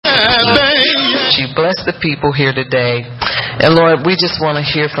bless you. Bless the people here today. And Lord, we just want to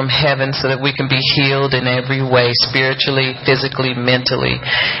hear from heaven so that we can be healed in every way, spiritually, physically, mentally.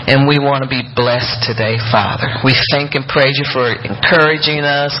 And we want to be blessed today, Father. We thank and praise you for encouraging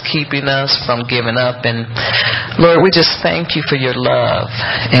us, keeping us from giving up. And Lord, we just thank you for your love.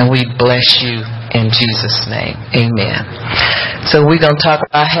 And we bless you in Jesus' name. Amen. So we're going to talk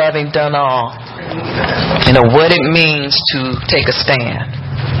about having done all. You know, what it means to take a stand.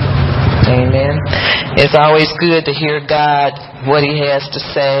 Amen. It's always good to hear God, what He has to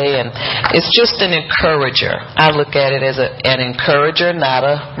say, and it's just an encourager. I look at it as an encourager, not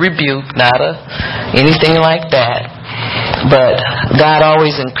a rebuke, not anything like that. But God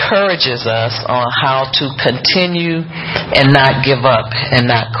always encourages us on how to continue and not give up and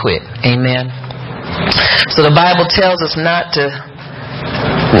not quit. Amen. So the Bible tells us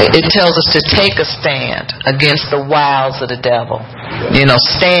it tells us to take a stand against the wiles of the devil. You know,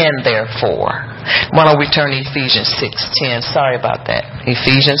 stand therefore. Why don't we turn to Ephesians 6:10? Sorry about that.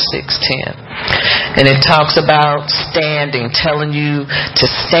 Ephesians 6:10. And it talks about standing, telling you to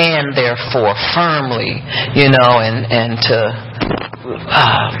stand therefore firmly, you know, and to,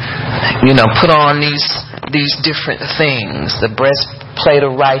 put on these different things, the breastplate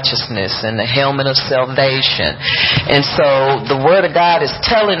of righteousness and the helmet of salvation. And so the Word of God is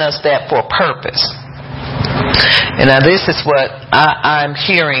telling us that for a purpose. And now this is what I'm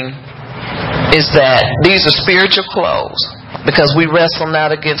hearing, is that these are spiritual clothes, because we wrestle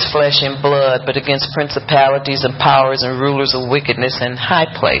not against flesh and blood, but against principalities and powers and rulers of wickedness in high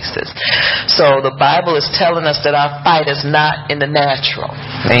places. So the Bible is telling us that our fight is not in the natural.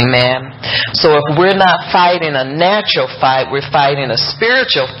 Amen. So if we're not fighting a natural fight, we're fighting a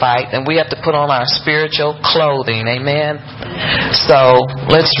spiritual fight, and we have to put on our spiritual clothing. Amen. So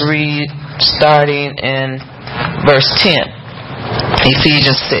let's read starting in verse 10.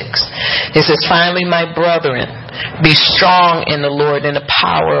 Ephesians 6. It says, "Finally, my brethren, be strong in the Lord and the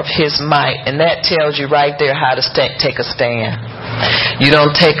power of His might." And that tells you right there how to take a stand. You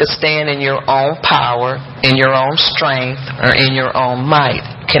don't take a stand in your own power, in your own strength, or in your own might.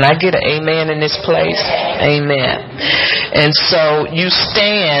 Can I get an amen in this place? Amen. And so you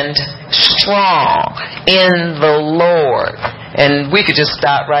stand strong in the Lord. And we could just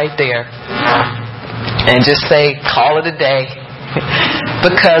stop right there and just say, call it a day.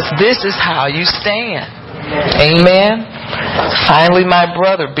 Because this is how you stand. Amen. "Finally, my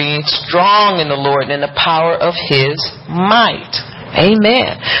brother, being strong in the Lord and the power of His might."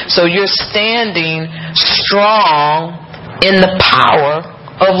 Amen. So you're standing strong in the power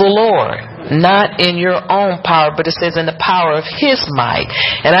of the Lord. Not in your own power, but it says in the power of His might.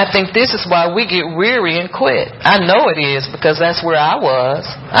 And I think this is why we get weary and quit. I know it is, because that's where I was.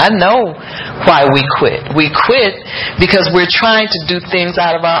 I know why we quit. We quit because we're trying to do things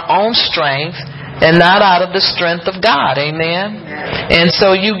out of our own strength and not out of the strength of God. Amen. And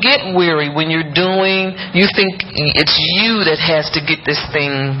so you get weary when you think it's you that has to get this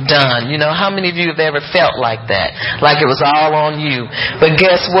thing done. You know, how many of you have ever felt like that? Like it was all on you. But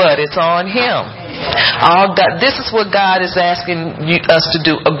guess what? It's on Him. This is what God is asking us to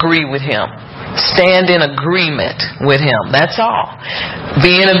do. Agree with Him. Stand in agreement with Him. That's all.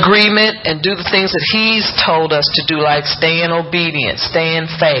 Be in agreement and do the things that He's told us to do, like stay in obedience, stay in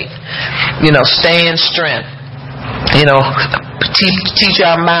faith, stay in strength. Teach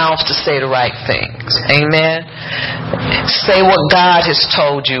our mouths to say the right things. Amen. Say what God has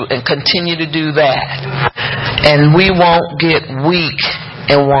told you and continue to do that. And we won't get weak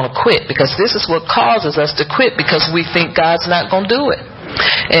and want to quit, because this is what causes us to quit, because we think God's not going to do it.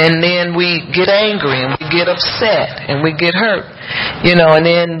 And then we get angry and we get upset and we get hurt. And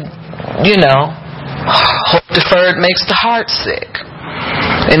then, hope deferred makes the heart sick.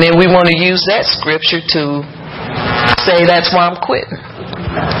 And then we want to use that scripture to say that's why I'm quitting.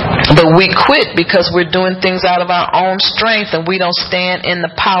 But we quit because we're doing things out of our own strength and we don't stand in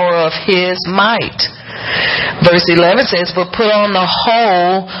the power of His might. Verse 11 says, "But put on the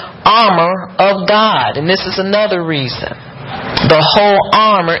whole armor of God." And this is another reason. The whole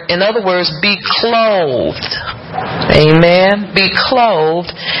armor, in other words, be clothed. Amen. Be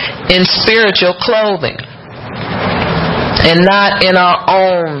clothed in spiritual clothing. And not in our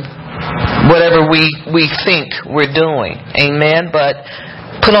own, whatever we think we're doing. Amen. But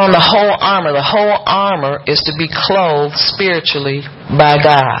put on the whole armor. The whole armor is to be clothed spiritually by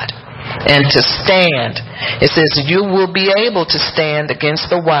God. And to stand. It says you will be able to stand against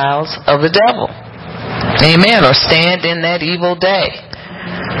the wiles of the devil. Amen. Or stand in that evil day.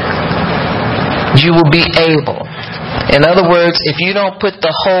 You will be able. In other words, if you don't put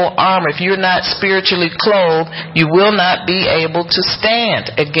the whole armor, if you're not spiritually clothed, you will not be able to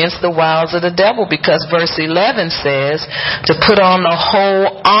stand against the wiles of the devil, because verse 11 says to put on the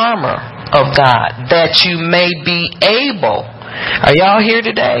whole armor of God, that you may be able. Are y'all here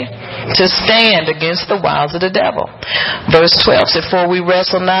today? To stand against the wiles of the devil. Verse 12 said, for we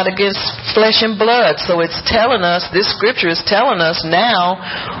wrestle not against flesh and blood. So it's telling us, this scripture is telling us now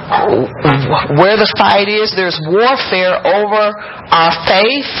where the fight is. There's warfare over our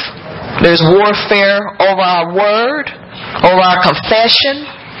faith. There's warfare over our word, over our confession.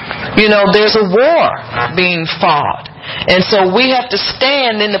 There's a war being fought. And so we have to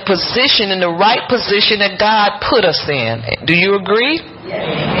stand in the position, in the right position that God put us in. Do you agree?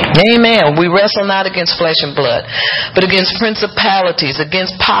 Yes. Amen. We wrestle not against flesh and blood, but against principalities,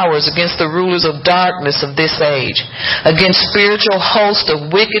 against powers, against the rulers of darkness of this age, against spiritual hosts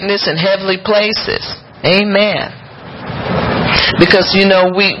of wickedness in heavenly places. Amen. Because,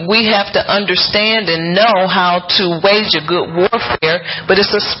 we have to understand and know how to wage a good warfare, but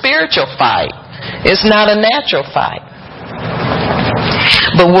it's a spiritual fight. It's not a natural fight.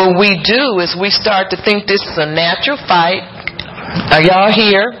 But what we do is we start to think this is a natural fight. Are y'all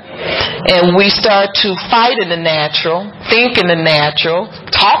here? And we start to fight in the natural, think in the natural,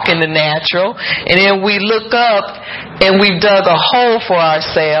 talk in the natural, and then we look up and we've dug a hole for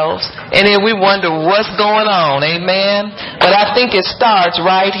ourselves, and then we wonder what's going on. Amen? But I think it starts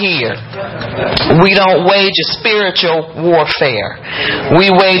right here. We don't wage a spiritual warfare.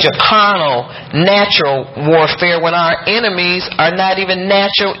 We wage a carnal, natural warfare when our enemies are not even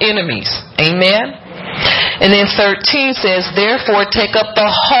natural enemies. Amen? And then 13 says, therefore take up the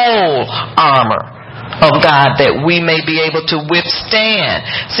whole armor of God, that we may be able to withstand.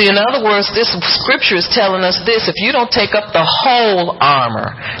 See, in other words, this scripture is telling us this: if you don't take up the whole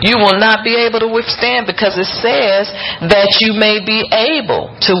armor, you will not be able to withstand, because it says that you may be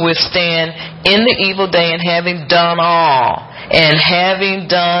able to withstand in the evil day, and having done all,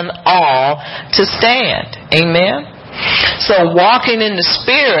 to stand. Amen? So walking in the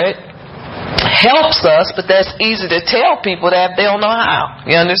Spirit helps us, but that's easy to tell people that they don't know how.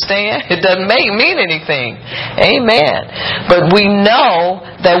 You understand? It doesn't mean anything. Amen. But we know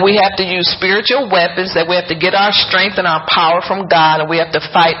that we have to use spiritual weapons, that we have to get our strength and our power from God, and we have to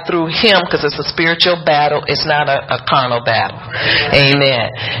fight through Him, because it's a spiritual battle. It's not a carnal battle.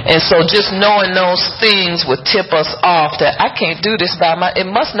 Amen. And so just knowing those things would tip us off that I can't do this by it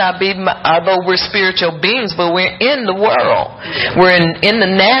must not be, although we're spiritual beings, but we're in the world. We're in the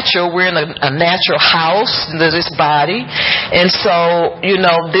natural. We're in a natural house, this body. And so,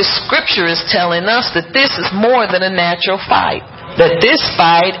 this scripture is telling us that this is more than a natural fight. That this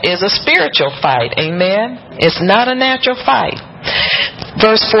fight is a spiritual fight. Amen? It's not a natural fight.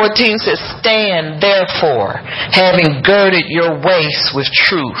 Verse 14 says, stand therefore, having girded your waist with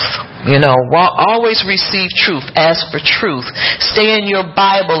truth. Always receive truth. Ask for truth. Stay in your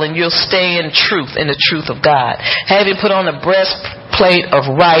Bible and you'll stay in truth, in the truth of God. Having put on the breastplate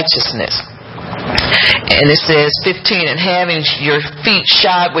of righteousness. And it says 15, and having your feet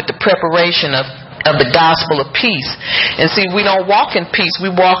shod with the preparation of the gospel of peace. And see, we don't walk in peace. We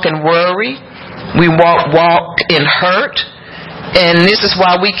walk in worry. We walk in hurt. And this is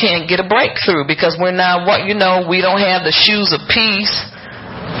why we can't get a breakthrough, because we're not we don't have the shoes of peace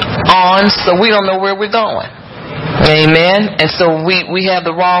on, so we don't know where we're going. Amen. And so we have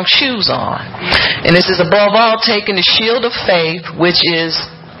the wrong shoes on. And this is above all taking the shield of faith, which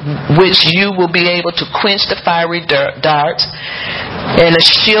you will be able to quench the fiery darts. And the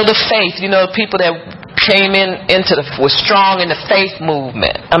shield of faith, people that came was strong in the faith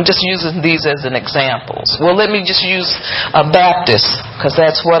movement. I'm just using these as an examples. Well, let me just use a Baptist, because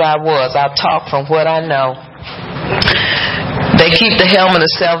that's what I was. I'll talk from what I know. They keep the helmet of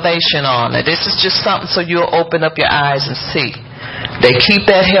salvation on. Now, this is just something so you'll open up your eyes and see. They keep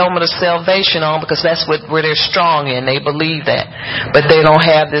that helmet of salvation on because that's where they're strong in. They believe that. But they don't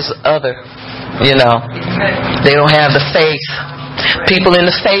have this other, they don't have the faith. People in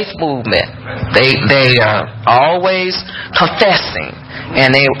the faith movement, they are always confessing.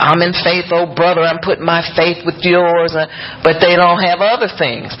 And I'm in faith, oh brother, I'm putting my faith with yours. But they don't have other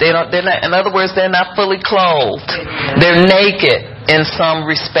things. They're not, in other words, they're not fully clothed. They're naked in some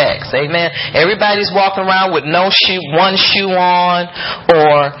respects. Amen. Everybody's walking around with one shoe on,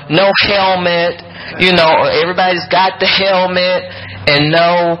 or no helmet, or everybody's got the helmet and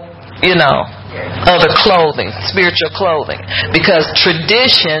no, other clothing, spiritual clothing. Because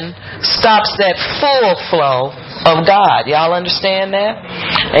tradition stops that full flow of God. Y'all understand that?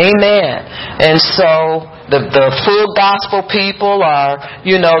 Amen. And so the full gospel people are,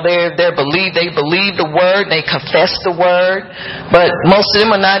 they believe the word, they confess the word, but most of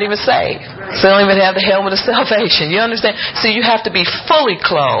them are not even saved. So they don't even have the helmet of salvation. You understand? See, you have to be fully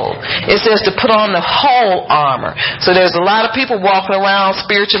clothed. It says to put on the whole armor. So there's a lot of people walking around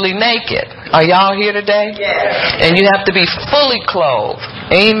spiritually naked. Are y'all here today? Yes. And you have to be fully clothed.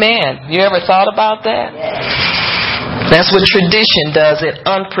 Amen. You ever thought about that? Yes. That's what tradition does. It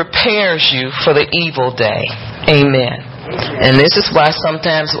unprepares you for the evil day. Amen. And this is why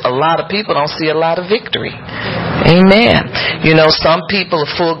sometimes a lot of people don't see a lot of victory. Amen. Some people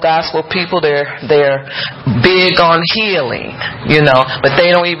are full gospel people. They're big on healing, but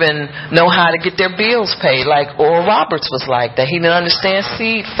they don't even know how to get their bills paid. Like Oral Roberts was like that. He didn't understand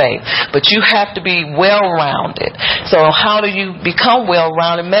seed faith. But you have to be well-rounded. So how do you become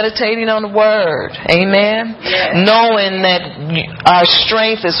well-rounded? Meditating on the Word. Amen. Yes. Knowing that our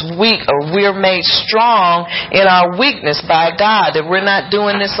strength is weak, or we're made strong in our weakness by God, that we're not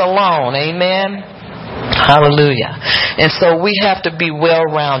doing this alone. Amen. Hallelujah. And so we have to be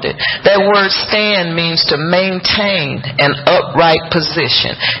well-rounded. That word stand means to maintain an upright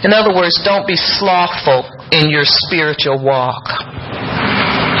position. In other words, don't be slothful in your spiritual walk.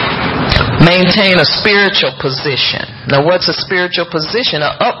 Maintain a spiritual position. Now, what's a spiritual position?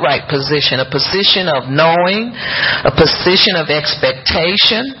 An upright position. A position of knowing. A position of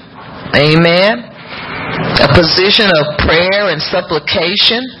expectation. Amen. A position of prayer and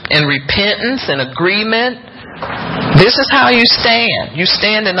supplication and repentance and agreement. This is how you stand. You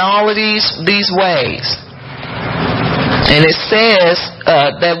stand in all of these ways. And it says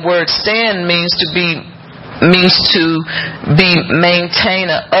that word stand means to maintain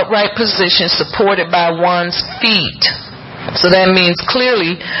an upright position supported by one's feet. So that means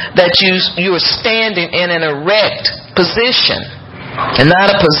clearly that you are standing in an erect position. And not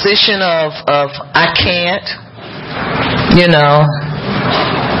a position of I can't,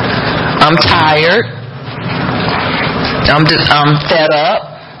 I'm tired, I'm fed up,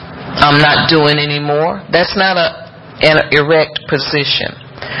 I'm not doing anymore. That's not an erect position.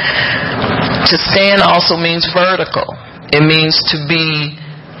 To stand also means vertical. It means to be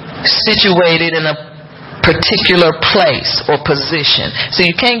situated in a particular place or position. So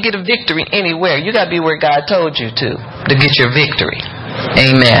you can't get a victory anywhere. You got to be where God told you to get your victory.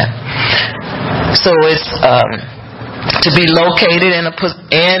 Amen. So it's to be located and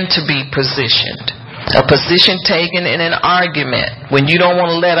to be positioned. A position taken in an argument. When you don't want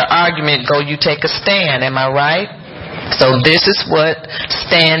to let an argument go, you take a stand. Am I right? So this is what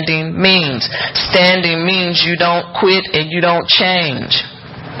standing means. Standing means you don't quit and you don't change.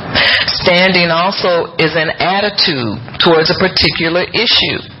 Standing also is an attitude towards a particular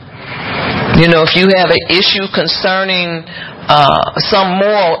issue. If you have an issue concerning some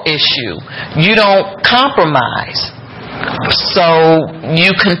moral issue, you don't compromise. So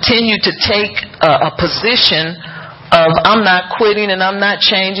you continue to take a position of I'm not quitting and I'm not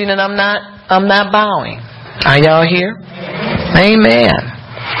changing and I'm not bowing. Are y'all here? Amen.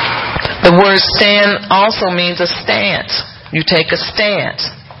 The word stand also means a stance. You take a stance.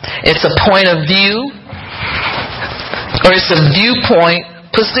 It's a point of view, or it's a viewpoint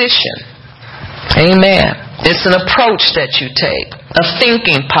position. Amen. It's an approach that you take, a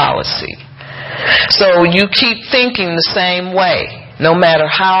thinking policy. So you keep thinking the same way, no matter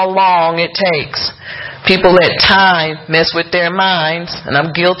how long it takes. People at times mess with their minds, and I'm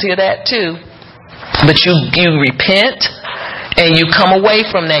guilty of that too. But you repent, and you come away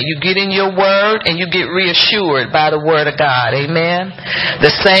from that. You get in your word and you get reassured by the word of God. Amen.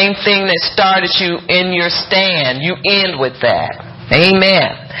 The same thing that started you in your stand, you end with that.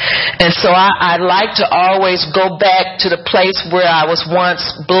 Amen. And so I like to always go back to the place where I was once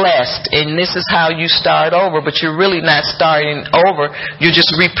blessed. And this is how you start over. But you're really not starting over. You're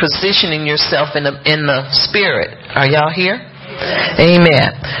just repositioning yourself in the spirit. Are y'all here?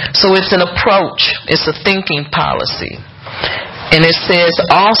 Amen. So it's an approach. It's a thinking policy. And it says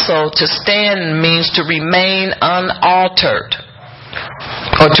also to stand means to remain unaltered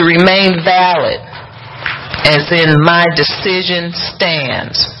or to remain valid, as in my decision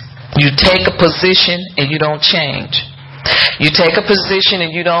stands. You take a position and you don't change. You take a position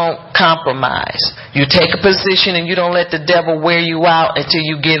and you don't compromise. You take a position and you don't let the devil wear you out until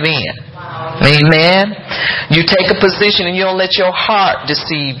you give in. Amen. You take a position and you don't let your heart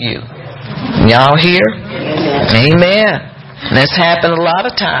deceive you. Y'all here? Amen. And that's happened a lot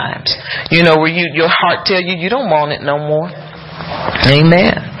of times. Where your heart tell you don't want it no more.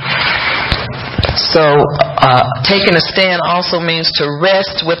 Amen. So taking a stand also means to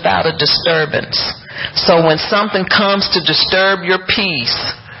rest without a disturbance. So when something comes to disturb your peace,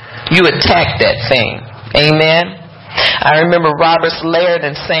 you attack that thing. Amen. I remember Robert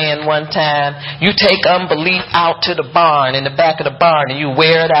Laridan saying one time, you take unbelief out to the barn, in the back of the barn, and you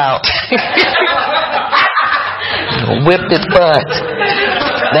wear it out. Whip its butt.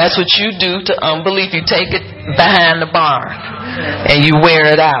 That's what you do to unbelief. You take it behind the barn and you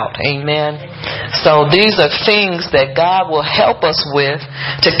wear it out. Amen. So these are things that God will help us with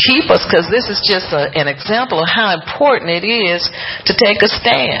to keep us, because this is just an example of how important it is to take a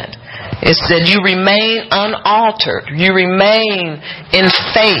stand. It's that you remain unaltered. You remain in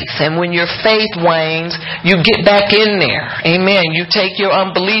faith. And when your faith wanes, you get back in there. Amen. You take your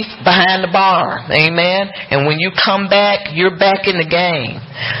unbelief behind the barn. Amen. And when you come back, you're back in the game.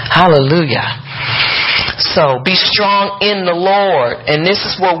 Hallelujah. So be strong in the Lord. And this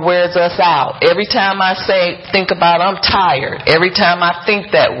is what wears us out. Every time I think about I'm tired, every time I think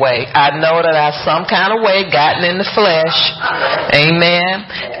that way, I know that I've some kind of way gotten in the flesh. Amen.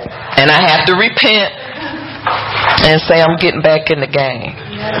 And I have to repent and say I'm getting back in the game.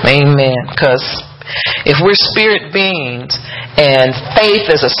 Amen. Because if we're spirit beings and faith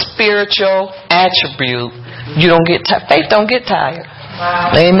is a spiritual attribute, faith don't get tired.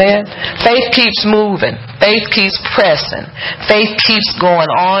 Wow. Amen. Faith keeps moving. Faith keeps pressing. Faith keeps going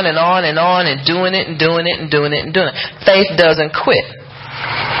on and on and on and doing it and doing it and doing it and doing it. Faith doesn't quit.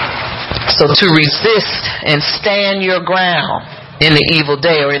 So to resist and stand your ground in the evil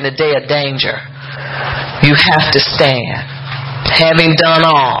day or in the day of danger, you have to stand. Having done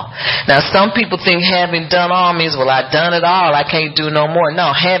all. Now some people think having done all means, well, I've done it all, I can't do no more.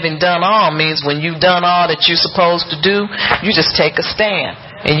 No, having done all means when you've done all that you're supposed to do, you just take a stand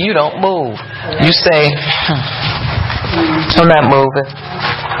and you don't move. You say, I'm not moving.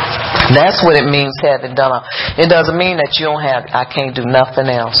 That's what it means, having done all. It doesn't mean that you don't have, I can't do nothing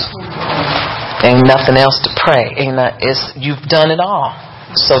else. Ain't nothing else to pray. You've done it all.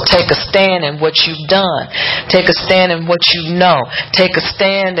 So take a stand in what you've done. Take a stand in what you know. Take a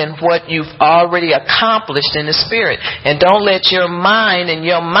stand in what you've already accomplished in the Spirit. And don't let your mind and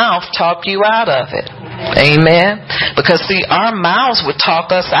your mouth talk you out of it. Amen. Because see, our mouths would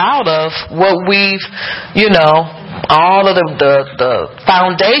talk us out of what we've, all of the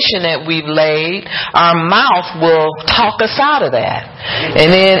foundation that we've laid. Our mouth will talk us out of that.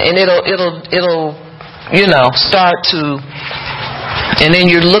 And it'll start to. And then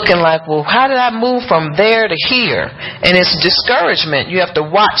you're looking like, well, how did I move from there to here? And it's discouragement. You have to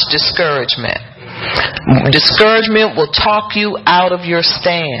watch discouragement. Discouragement will talk you out of your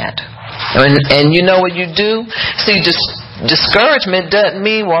stand. And you know what you do? See, discouragement doesn't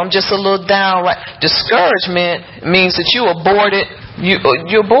mean, well, I'm just a little down. Right? Discouragement means that you aborted. You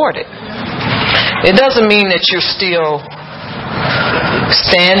aborted. It doesn't mean that you're still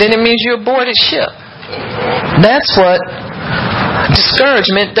standing. It means you aborted ship. That's what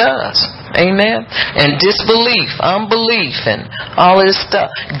discouragement does. Amen. And disbelief, unbelief, and all of this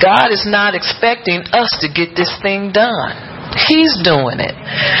stuff. God is not expecting us to get this thing done. He's doing it.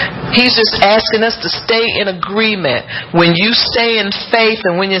 He's just asking us to stay in agreement. When you stay in faith,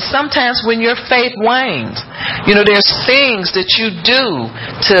 and sometimes when your faith wanes, there's things that you do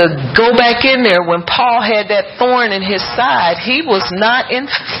to go back in there. When Paul had that thorn in his side, he was not in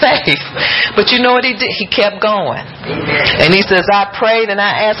faith. But you know what he did? He kept going. And he says, I prayed and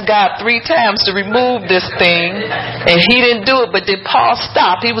I asked God 3 times to remove this thing, and he didn't do it. But did Paul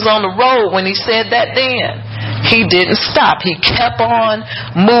stop? He was on the road when he said that then. He didn't stop. He kept on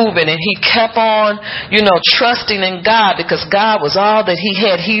moving, and he kept on, trusting in God, because God was all that he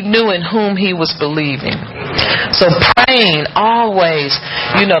had. He knew in whom he was believing. So praying always,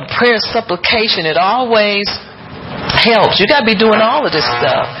 prayer, supplication, it always helps. You got to be doing all of this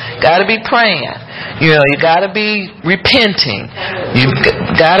stuff. Got to be praying. You got to be repenting. You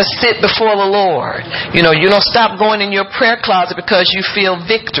got to sit before the Lord. You don't stop going in your prayer closet because you feel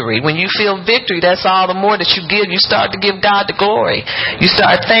victory. When you feel victory, that's all the more that you give. You start to give God the glory. You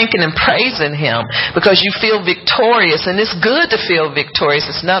start thanking and praising Him because you feel victorious. And it's good to feel victorious.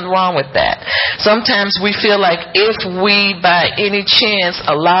 There's nothing wrong with that. Sometimes we feel like if we, by any chance,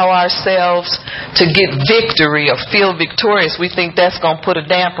 allow ourselves to get victory or feel victorious, we think that's going to put a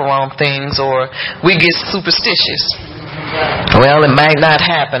damper on things, or we get superstitious. Well, it might not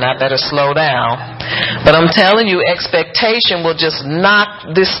happen. I better slow down. But I'm telling you, expectation will just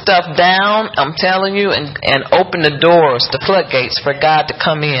knock this stuff down. I'm telling you, and open the doors, the floodgates for God to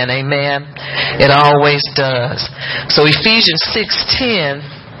come in. Amen. It always does. So Ephesians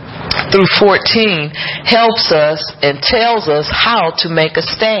 6:10 through 14 helps us and tells us how to make a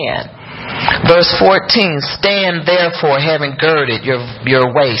stand. Verse 14, stand therefore having girded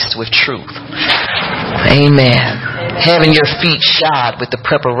your waist with truth. Amen. Having your feet shod with the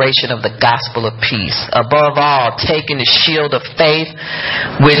preparation of the gospel of peace. Above all, taking the shield of faith,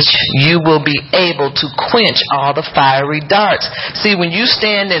 which you will be able to quench all the fiery darts. See, when you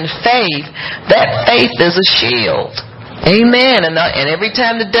stand in faith, that faith is a shield. Amen. And every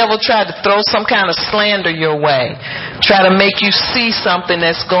time the devil tried to throw some kind of slander your way, try to make you see something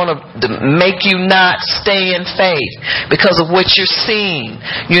that's going to make you not stay in faith because of what you're seeing,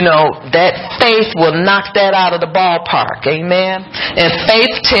 that faith will knock that out of the ballpark. Amen. And faith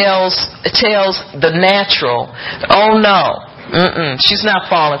tells the natural, oh no, she's not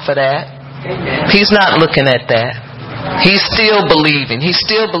falling for that. He's not looking at that. He's still believing. He's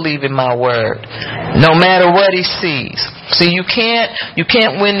still believing my word, no matter what he sees. See, you can't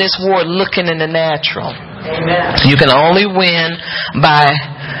win this war looking in the natural. Amen. You can only win by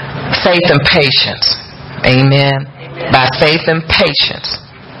faith and patience. Amen. Amen. By faith and patience.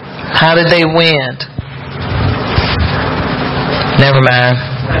 How did they win? Never mind.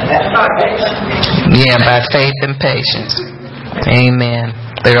 Yeah, by faith and patience. Amen.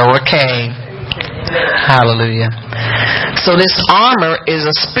 They overcame. Hallelujah. So this armor is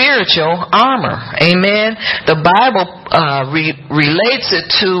a spiritual armor. Amen. The Bible relates it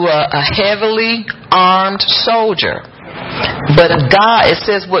to a heavily armed soldier. But God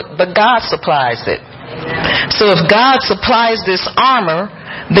supplies it. So if God supplies this armor,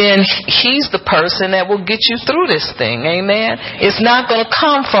 then He's the person that will get you through this thing. Amen. It's not going to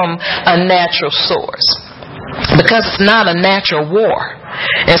come from a natural source, because it's not a natural war.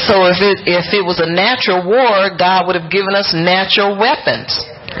 And so if it was a natural war, God would have given us natural weapons,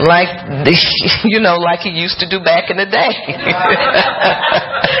 like He used to do back in the day.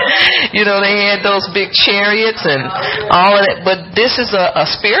 They had those big chariots and all of that. But this is a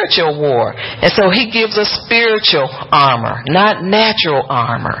spiritual war. And so He gives us spiritual armor, not natural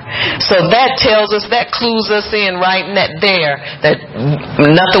armor. So that clues us in right there that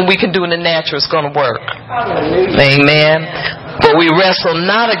nothing we can do in the natural is going to work. Amen. For we wrestle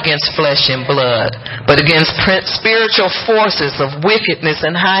not against flesh and blood, but against spiritual forces of wickedness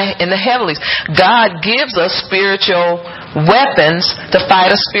in the heavenlies. God gives us spiritual weapons to fight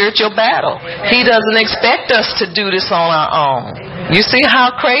a spiritual battle. He doesn't expect us to do this on our own. You see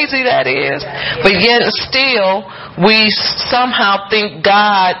how crazy that is? But yet still, we somehow think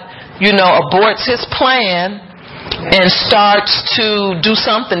God, aborts His plan and starts to do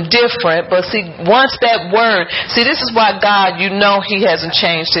something different. But see, once that word, this is why God, He hasn't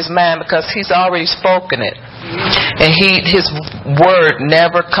changed His mind, because He's already spoken it. And His word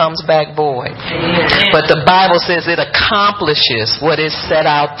never comes back void. But the Bible says it accomplishes what it's set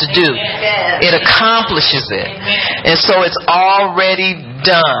out to do. It accomplishes it. And so it's already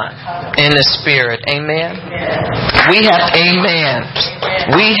done in the Spirit. Amen. We have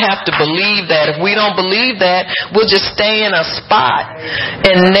to believe that. If we don't believe that, we'll just stay in a spot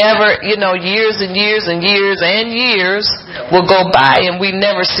and never, years and years and years and years will go by and we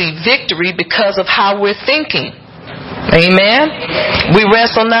never see victory because of how we're thinking. Amen. We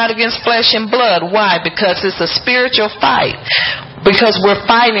wrestle not against flesh and blood. Why? Because it's a spiritual fight. Because we're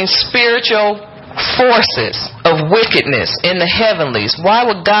fighting spiritual forces of wickedness in the heavenlies. Why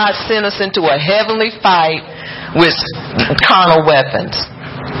would God send us into a heavenly fight with carnal weapons?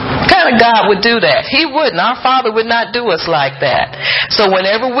 What kind of God would do that? He wouldn't. Our Father would not do us like that. So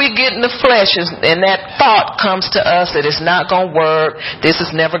whenever we get in the flesh and that thought comes to us that it's not going to work, this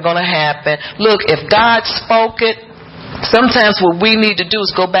is never going to happen. Look, if God spoke it, sometimes what we need to do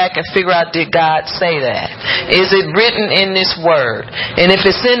is go back and figure out, did God say that? Is it written in this word? And if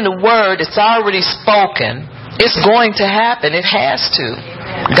it's in the word, it's already spoken. It's going to happen. It has to.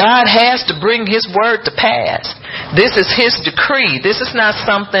 God has to bring His word to pass. This is His decree. This is not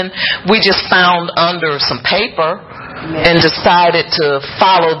something we just found under some paper and decided to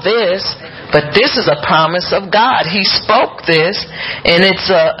follow this. But this is a promise of God. He spoke this, and it's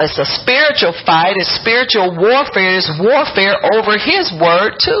a spiritual fight. It's spiritual warfare. It's warfare over His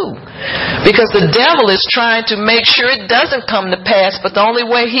word too. Because the devil is trying to make sure it doesn't come to pass, but the only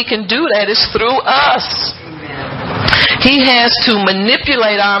way he can do that is through us. He has to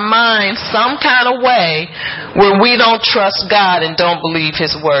manipulate our minds some kind of way where we don't trust God and don't believe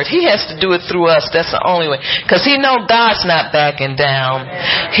His word. He has to do it through us. That's the only way. Because he knows God's not backing down.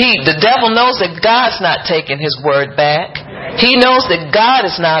 The devil knows that God's not taking His word back. He knows that God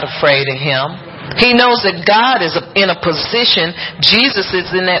is not afraid of him. He knows that God is in a position, Jesus is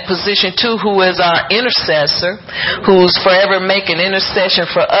in that position too, who is our intercessor, who's forever making intercession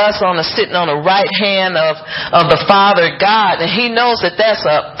for us, sitting on the right hand of the Father God. And He knows that that's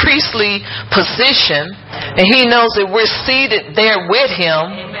a priestly position. And He knows that we're seated there with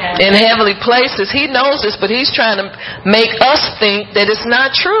Him in heavenly places. He knows this, but He's trying to make us think that it's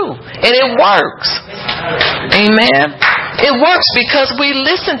not true. And it works. Amen. It works because we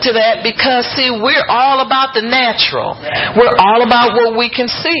listen to that, because, see, we're all about the natural. We're all about what we can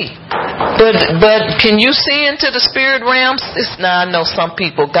see. But can you see into the spirit realms? Now, I know some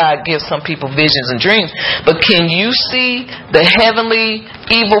people, God gives some people visions and dreams, but can you see the heavenly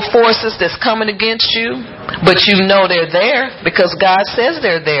evil forces that's coming against you? But you know they're there because God says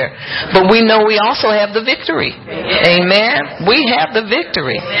they're there. But we know we also have the victory. Amen. We have the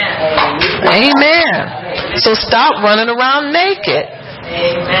victory. Amen. So stop running around naked.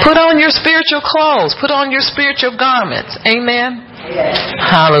 Put on your spiritual clothes. Put on your spiritual garments. Amen.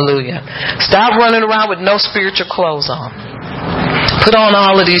 Hallelujah. Stop running around with no spiritual clothes on. Put on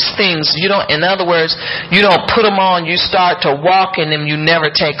all of these things. In other words, you don't put them on. You start to walk in them. You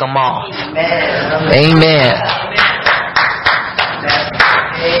never take them off. Amen.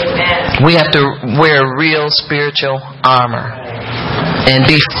 We have to wear real spiritual armor and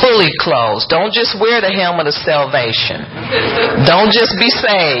be fully clothed. Don't just wear the helmet of salvation. Don't just be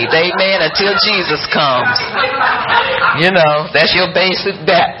saved, amen, until Jesus comes. That's your basic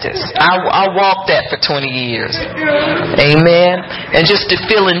Baptist. I walked that for 20 years. Amen. And just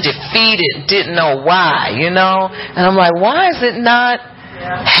feeling defeated, didn't know why, And I'm like, why is it not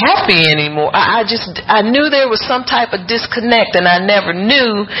happy anymore? I knew there was some type of disconnect, and I never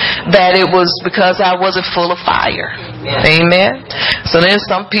knew that it was because I wasn't full of fire. Amen. So then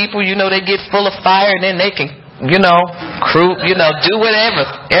some people, they get full of fire, and then they can do whatever,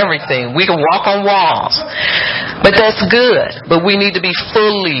 everything. We can walk on walls. But that's good. But we need to be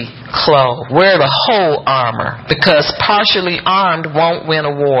fully clothed. Wear the whole armor, because partially armed won't win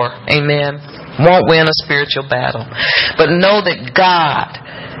a war. Amen. Won't win a spiritual battle. But know that God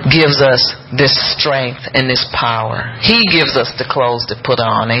gives us this strength and this power. He gives us the clothes to put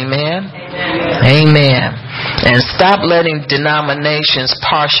on. Amen? Amen. And stop letting denominations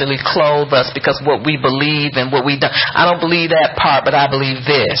partially clothe us because what we believe and what we don't. I don't believe that part, but I believe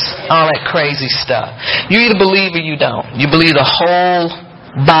this. All that crazy stuff. You either believe or you don't. You believe the whole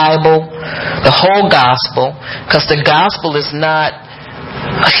Bible, the whole gospel, because the gospel is not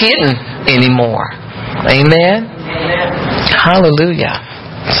hidden anymore. Amen? Hallelujah.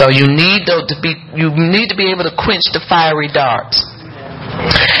 So you need to be able to quench the fiery darts.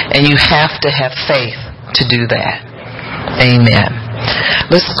 And you have to have faith to do that. Amen.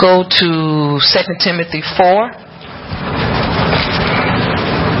 Let's go to 2 Timothy 4.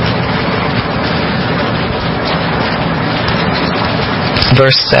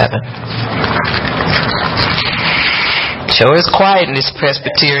 Verse 7. Sure is quiet in this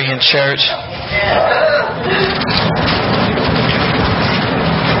Presbyterian church.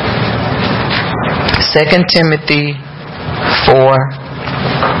 2 Timothy 4,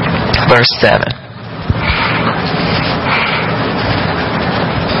 verse 7.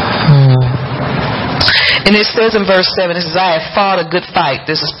 And it says in verse 7, it says, I have fought a good fight.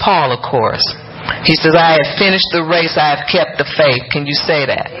 This is Paul, of course. He says, I have finished the race. I have kept the faith. Can you say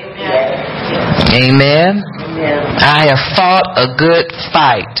that? Amen. I have fought a good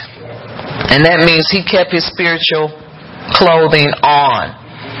fight. And that means he kept his spiritual clothing on.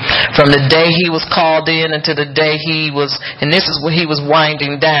 From the day he was called in until the day and this is when he was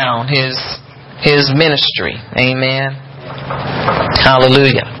winding down his ministry. Amen.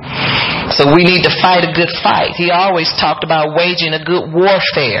 Hallelujah. So we need to fight a good fight. He always talked about waging a good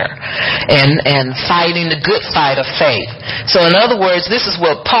warfare and fighting the good fight of faith. So in other words, this is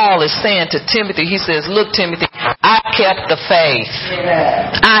what Paul is saying to Timothy. He says, look, Timothy, I kept the faith.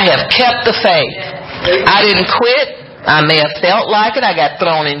 I have kept the faith. I didn't quit. I may have felt like it. I got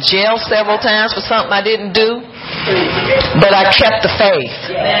thrown in jail several times for something I didn't do. But I kept the faith.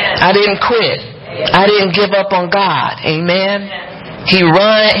 I didn't quit. I didn't give up on God. Amen. He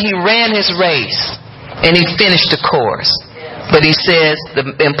ran his race and he finished the course. But he says the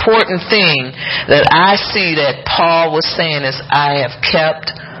important thing that I see that Paul was saying is, I have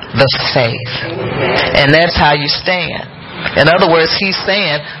kept the faith. And that's how you stand. In other words, he's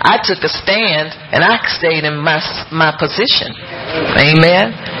saying, I took a stand and I stayed in my position.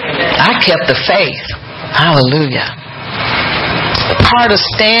 Amen. I kept the faith. Hallelujah. Part of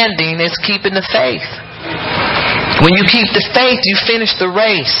standing is keeping the faith. When you keep the faith, you finish the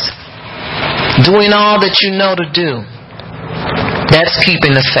race. Doing all that you know to do. That's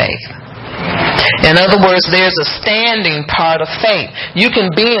keeping the faith. In other words, there's a standing part of faith. You can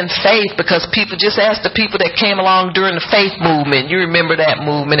be in faith because people, just ask the people that came along during the faith movement. You remember that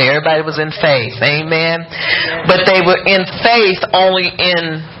movement. Everybody was in faith. Amen. But they were in faith only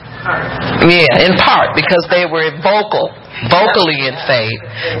in part, because they were vocally in faith.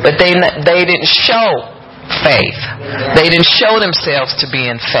 But they didn't show faith. They didn't show themselves to be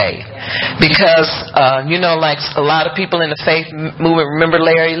in faith. Because, like a lot of people in the faith movement, remember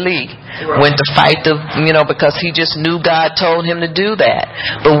Larry Lee went to fight because he just knew God told him to do that.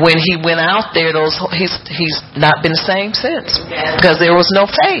 But when he went out there, he's not been the same since, because there was no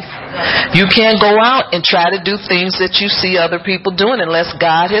faith. You can't go out and try to do things that you see other people doing unless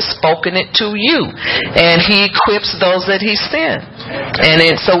God has spoken it to you, and He equips those that He sent.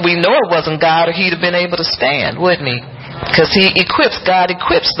 So we know it wasn't God, or He'd have been able to stand, wouldn't He? Because God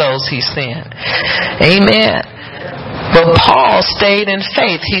equips those He sent. Amen. But Paul stayed in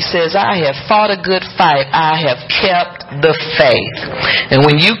faith. He says, I have fought a good fight. I have kept the faith. And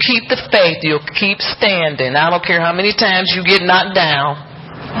when you keep the faith, you'll keep standing. I don't care how many times you get knocked down.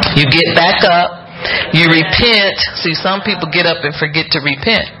 You get back up. You repent. See, some people get up and forget to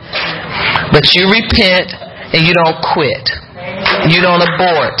repent. But you repent and you don't quit. You don't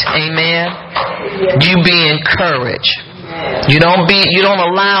abort. Amen. You be encouraged. You don't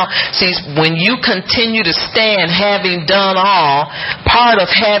allow. See, when you continue to stand having done all, part of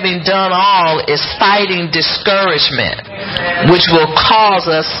having done all is fighting discouragement, which will cause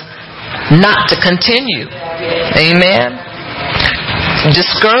us not to continue. Amen.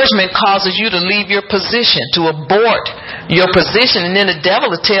 Discouragement causes you to leave your position, to abort your position, and then the devil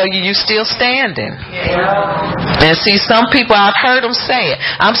will tell you you're still standing. And see, some people, I've heard them say it,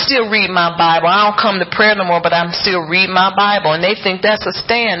 I'm still reading my Bible. I don't come to prayer no more, but I'm still reading my Bible. And they think that's a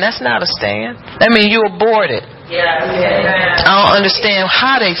stand. That's not a stand. I mean, you aborted. I don't understand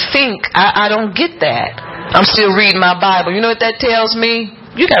how they think. I don't get that. I'm still reading my Bible. You know what that tells me?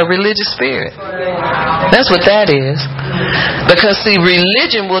 You got a religious spirit. That's what that is. Because see,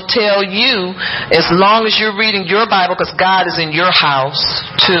 religion will tell you, as long as you're reading your Bible, because God is in your house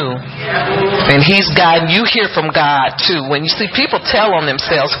too, and He's God, you hear from God too. When you see people tell on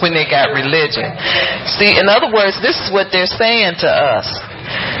themselves when they got religion. See, in other words, this is what they're saying to us.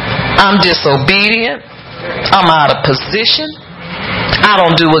 I'm disobedient. I'm out of position. I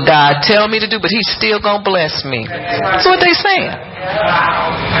don't do what God tell me to do, but He's still going to bless me. That's what they're saying.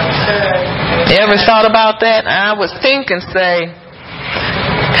 You ever thought about that? I would think and say,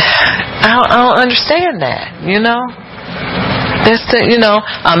 I don't understand that, That's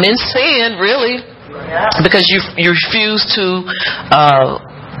I'm in sin, really, because you refuse to,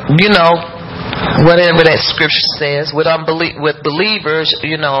 whatever that scripture says, with believers,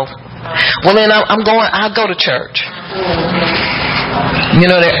 Well, then I'll go to church.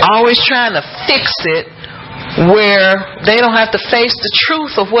 They're always trying to fix it where they don't have to face the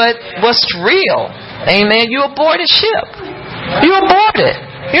truth of what's real. Amen. You aborted ship. You aborted.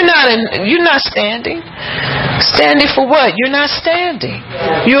 You're not standing. Standing for what? You're not standing.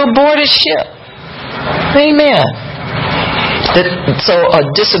 You aborted ship. Amen. So a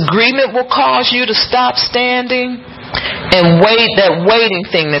disagreement will cause you to stop standing, and that waiting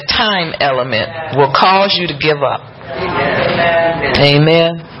thing, the time element, will cause you to give up.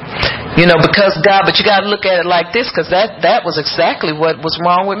 Amen. Because God, but you got to look at it like this, because that was exactly what was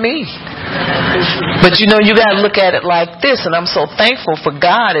wrong with me. But you got to look at it like this, and I'm so thankful for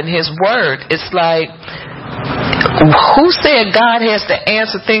God and His Word. It's like, who said God has to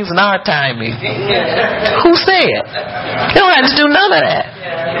answer things in our timing? Who said? He don't have to do none of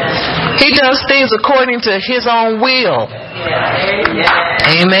that. He does things according to His own will.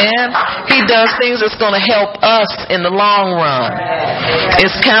 Amen. He does things that's going to help us in the long run.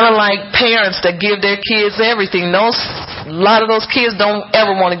 It's kind of like parents that give their kids everything. A lot of those kids don't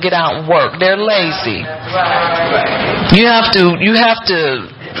ever want to get out and work. They're lazy. You have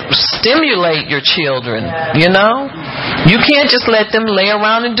to stimulate your children. You can't just let them lay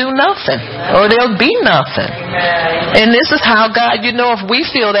around and do nothing, or they'll be nothing. And this is how God, if we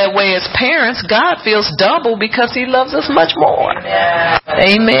feel that way as parents, God feels double because He loves us much more.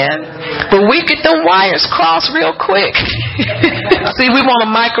 Amen. But we get them wires crossed real quick. See, we want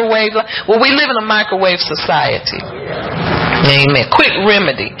a microwave. Well, we live in a microwave society. Amen. Quick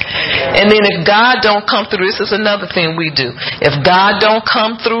remedy. And then if God don't come through, this is another thing we do. If God don't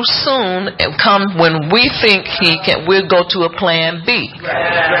come through soon, and come when we think He can, we'll go to a plan B.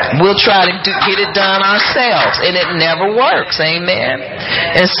 We'll try to get it done ourselves, and it never works. Amen.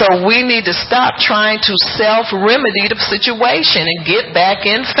 And so we need to stop trying to self-remedy the situation and get back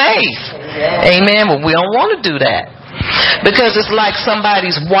in faith. Amen. But we don't want to do that. Because it's like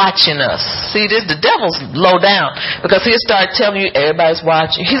somebody's watching us. See, the devil's low down. Because he'll start telling you everybody's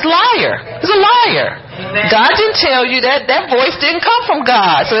watching. He's a liar. He's a liar. God didn't tell you that. That voice didn't come from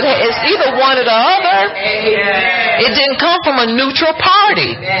God. So it's either one or the other. It didn't come from a neutral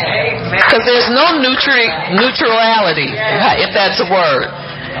party. Because there's no neutrality, if that's a word.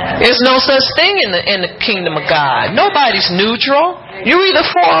 There's no such thing in the kingdom of God. Nobody's neutral. You're either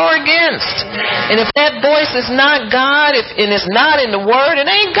for or against. And if that voice is not God, and it's not in the Word, it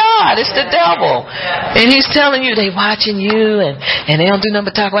ain't God. It's the devil. And he's telling you they watching you and they don't do nothing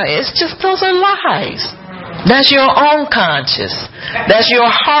but talk about it. It's just, those are lies. That's your own conscience. That's your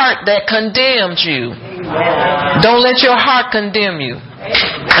heart that condemns you. Don't let your heart condemn you.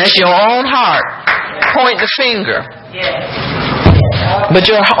 That's your own heart. Point the finger. But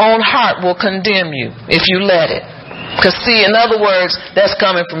your own heart will condemn you if you let it. Because see, in other words, that's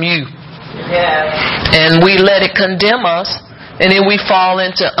coming from you. And we let it condemn us. And then we fall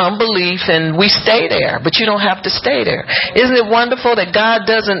into unbelief and we stay there. But you don't have to stay there. Isn't it wonderful that God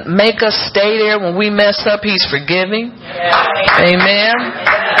doesn't make us stay there when we mess up? He's forgiving. Amen.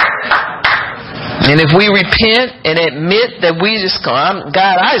 And if we repent and admit that we just go,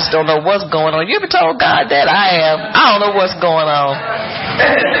 God, I just don't know what's going on. You ever told God that? I have. I don't know what's going on.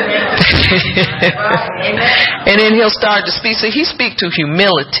 And then he'll start to speak. So he speaks to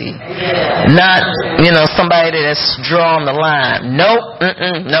humility. Not, somebody that's drawing the line. Nope.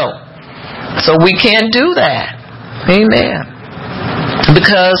 No. So we can't do that. Amen.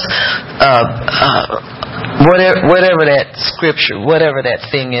 Because whatever that scripture, whatever that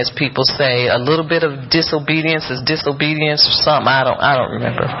thing is, people say a little bit of disobedience is disobedience or something. I don't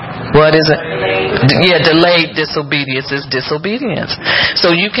remember. What is it? Delayed disobedience is disobedience.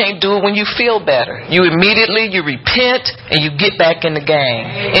 So you can't do it when you feel better. You immediately repent and you get back in the game.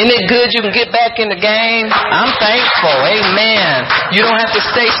 Isn't it good you can get back in the game? I'm thankful. Amen. You don't have to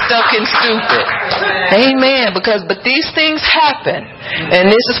stay stuck and stupid. Amen. But these things happen. And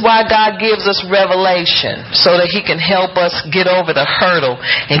this is why God gives us revelation, so that he can help us get over the hurdle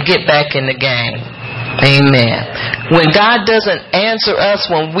and get back in the game. Amen. When God doesn't answer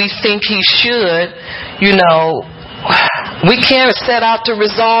us when we think he should, we can't set out to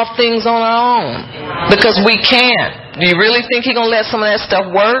resolve things on our own. Because we can't. Do you really think he's going to let some of that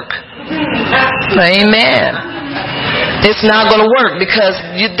stuff work? Amen. It's not going to work because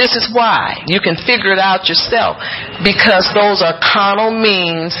this is why. You can figure it out yourself. Because those are carnal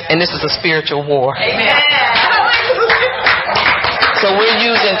means and this is a spiritual war. Amen. So we're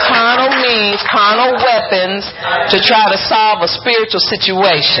using carnal means, carnal weapons to try to solve a spiritual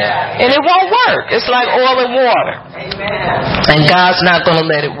situation. And it won't work. It's like oil and water. And God's not going to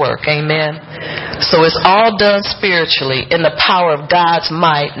let it work. Amen. So it's all done spiritually in the power of God's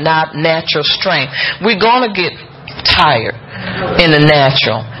might, not natural strength. We're going to get tired in the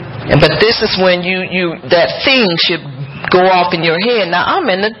natural, but this is when that thing should go off in your head. Now I'm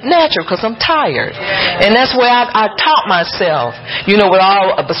in the natural because I'm tired, and that's where I taught myself,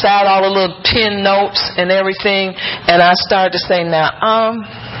 beside all the little 10 notes and everything, and I started to say, now I'm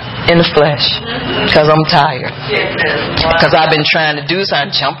in the flesh because I'm tired, because I've been trying to do this. I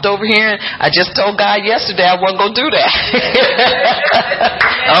jumped over here and I just told God yesterday I wasn't going to do that.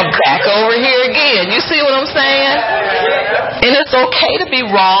 I'm back over here again. You see what I'm saying? And it's okay to be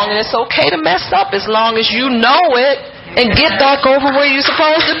wrong and it's okay to mess up as long as you know it and get back over where you're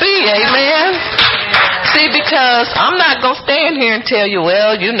supposed to be. Amen. See, because I'm not going to stand here and tell you,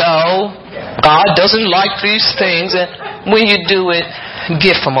 God doesn't like these things, and when you do it,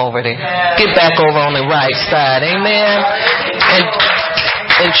 get from over there. Get back over on the right side. Amen.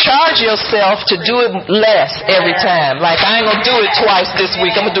 And charge yourself to do it less every time. Like, I ain't going to do it twice this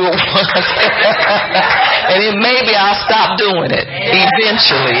week. I'm going to do it once. And then maybe I'll stop doing it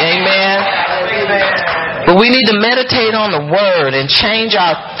eventually. Amen. But we need to meditate on the Word and change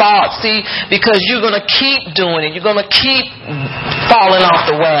our thoughts. See, because you're going to keep doing it. You're going to keep falling off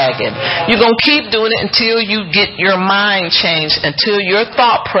the wagon. You're going to keep doing it until you get your mind changed, until your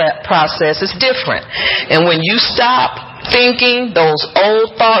thought process is different. And when you stop thinking those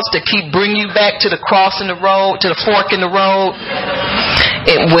old thoughts that keep bringing you back to the cross in the road, to the fork in the road,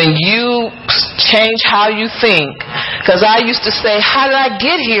 and when you change how you think, because I used to say, how did I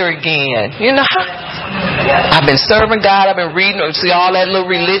get here again? I've been serving God, I've been reading, see all that little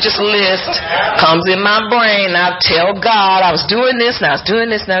religious list comes in my brain, and I tell God I was doing this, and I was doing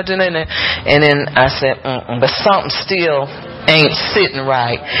this, and I was doing that, and then I said, but something still ain't sitting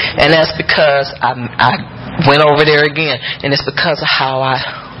right, and that's because I went over there again, and it's because of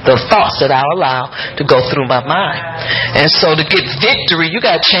the thoughts that I allow to go through my mind. And so to get victory, you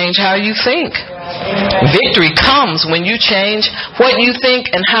got to change how you think. Victory comes when you change what you think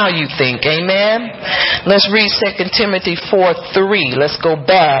and how you think. Amen. Let's read 2 Timothy 4:3. Let's go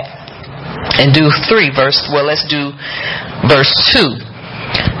back and do 3 verse. Well, let's do verse 2.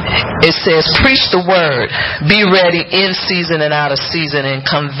 It says, preach the word, be ready in season and out of season, and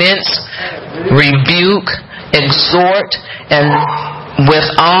convince, rebuke, exhort, and with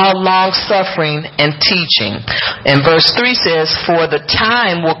all long suffering and teaching. And verse 3 says, for the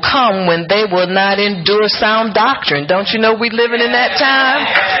time will come when they will not endure sound doctrine. Don't you know we living in that time?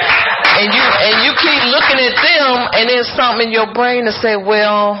 And you keep looking at them, and there's something in your brain to say,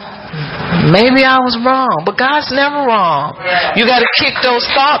 well, maybe I was wrong, but God's never wrong. You got to kick those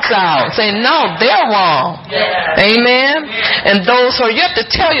thoughts out. Say, no, they're wrong. Amen. And you have to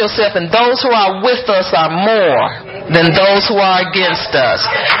tell yourself, and those who are with us are more than those who are against us.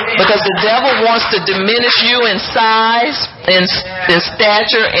 Because the devil wants to diminish you in size, in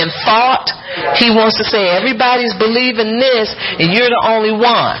stature, in thought. He wants to say, everybody's believing this, and you're the only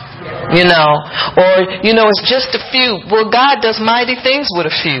one. It's just a few. Well, God does mighty things with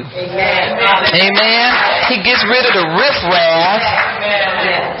a few. Amen. He gets rid of the riffraff.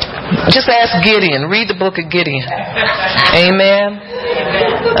 Just ask Gideon. Read the book of Gideon. Amen.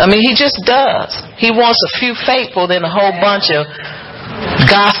 I mean, he just does. He wants a few faithful than a whole bunch of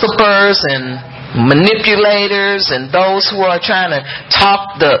gossipers and manipulators and those who are trying to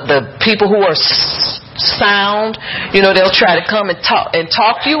talk the people who are sound. They'll try to come and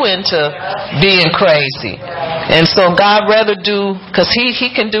talk you into being crazy. And so God rather do, because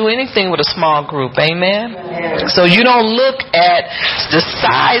he can do anything with a small group. Amen. So you don't look at the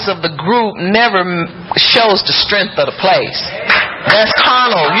size of the group, never shows the strength of the place. That's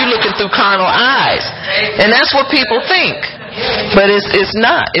carnal. You're looking through carnal eyes. And that's what people think. But it's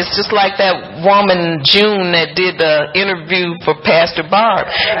not. It's just like that woman, June, that did the interview for Pastor Barb.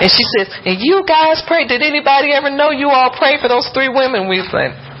 And she says, and you guys pray. Did anybody ever know you all pray for those 3 women? We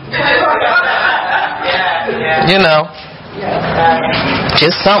think.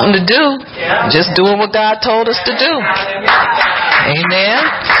 Just something to do. Just doing what God told us to do. Amen.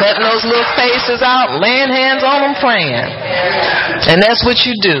 Cutting those little faces out, laying hands on them, praying. And that's what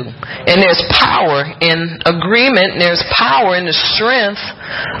you do. And there's power in agreement, and there's power in the strength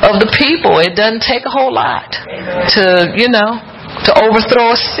of the people. It doesn't take a whole lot to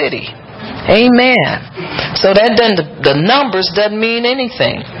overthrow a city. Amen. So the numbers doesn't mean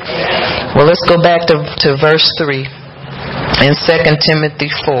anything. Well, let's go back to verse 3 in 2 Timothy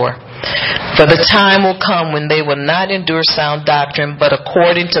 4. For the time will come when they will not endure sound doctrine, but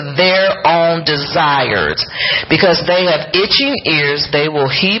according to their own desires. Because they have itching ears, they will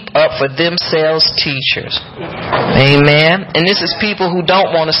heap up for themselves teachers. Amen. And this is people who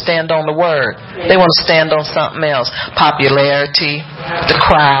don't want to stand on the word. They want to stand on something else. Popularity, the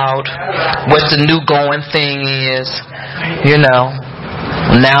crowd, what the new going thing is.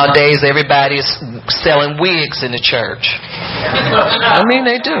 Nowadays everybody is selling wigs in the church. I mean,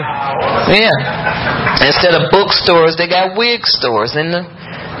 they do. Yeah. Instead of bookstores, they got wig stores in the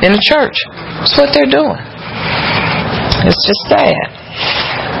church. That's what they're doing. It's just sad.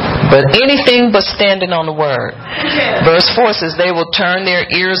 But anything but standing on the word. Verse 4 says, they will turn their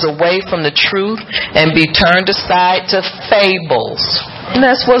ears away from the truth and be turned aside to fables. And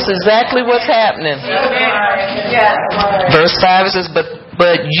that's exactly what's happening. Verse 5 says,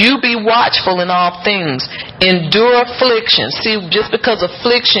 but you be watchful in all things. Endure afflictions. See, just because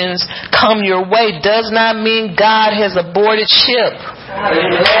afflictions come your way does not mean God has aborted ship.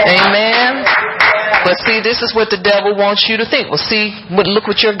 Amen. But see, this is what the devil wants you to think. Well, see, look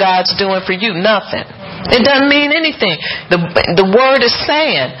what your God's doing for you. Nothing. It doesn't mean anything. The word is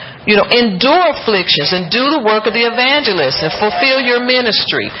saying, endure afflictions and do the work of the evangelist and fulfill your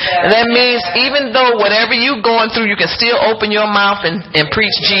ministry. And that means even though whatever you're going through, you can still open your mouth and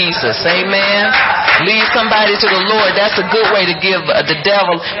preach Jesus. Amen. Lead somebody to the Lord. That's a good way to give the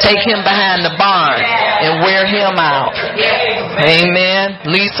devil, take him behind the barn and wear him out. Amen.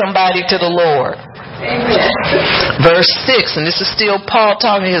 Lead somebody to the Lord. Verse 6, and this is still Paul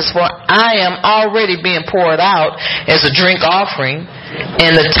talking to for I am already being poured out as a drink offering,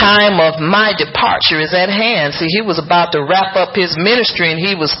 and the time of my departure is at hand. See, he was about to wrap up his ministry, and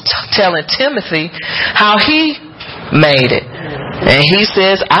he was telling Timothy how he made it. And he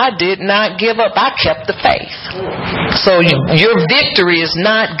says, I did not give up. I kept the faith. So your victory is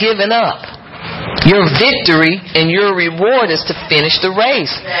not giving up. Your victory and your reward is to finish the race.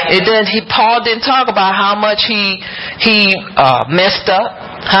 Paul didn't talk about how much he messed up,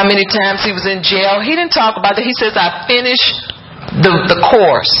 how many times he was in jail. He didn't talk about that. He says, I finished the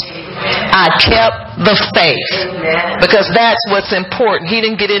course. I kept the faith. Because that's what's important. He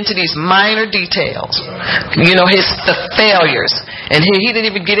didn't get into these minor details. The failures. And he didn't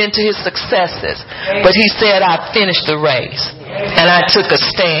even get into his successes. But he said, I finished the race. And I took a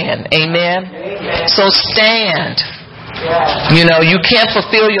stand. Amen? So stand. You can't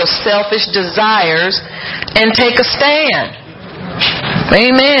fulfill your selfish desires and take a stand.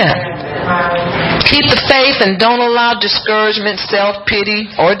 Amen. Keep the faith and don't allow discouragement,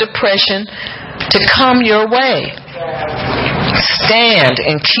 self-pity, or depression to come your way. Stand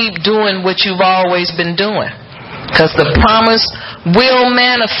and keep doing what you've always been doing. Because the promise will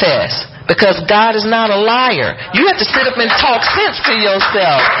manifest. Because God is not a liar. You have to sit up and talk sense to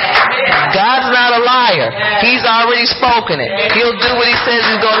yourself. God's not a liar. He's already spoken it. He'll do what He says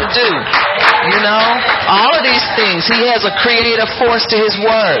He's going to do. All of these things. He has a creative force to His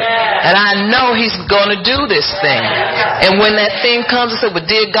word. And I know He's going to do this thing. And when that thing comes and says, well,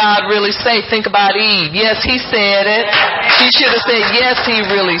 did God really say? Think about Eve. Yes, He said it. She should have said, yes, He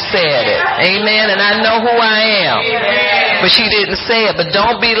really said it. Amen. And I know who I am. But she didn't say it. But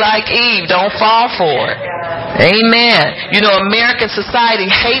don't be like Eve. Don't fall for it. Amen. American society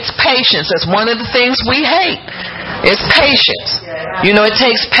hates patience. That's one of the things we hate. It's patience. It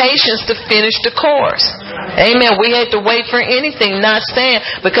takes patience to finish the course. Amen. We hate to wait for anything, not stand.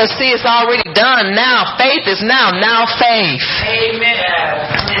 Because see, it's already done. Now faith is now. Now faith.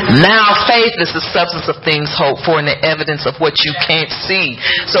 Amen. Now faith is the substance of things hoped for and the evidence of what you can't see.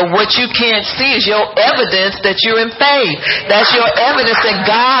 So what you can't see is your evidence that you're in faith. That's your evidence that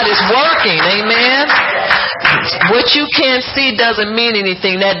God is working. Amen. What you can't see doesn't mean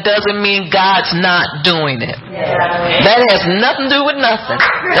anything. That doesn't mean God's not doing it. That has nothing to do with nothing.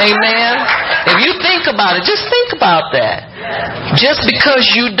 Amen. If you think about it, just think about that. Just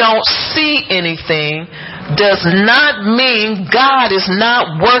because you don't see anything does not mean God is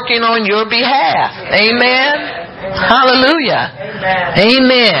not working on your behalf. Amen. Hallelujah.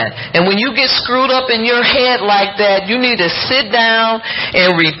 Amen. And when you get screwed up in your head like that, you need to sit down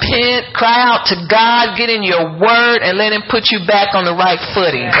and repent, cry out to God, get in your word, and let Him put you back on the right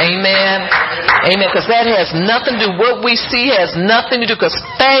footing. Amen. Amen. Because that has nothing to do. What we see has nothing to do. Because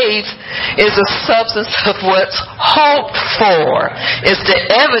faith is the substance of what's hoped for. It's the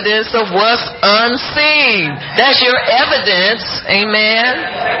evidence of what's unseen. That's your evidence. Amen.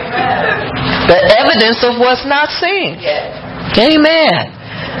 The evidence of what's not seen. Amen.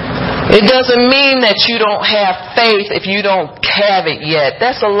 It doesn't mean that you don't have faith if you don't have it yet.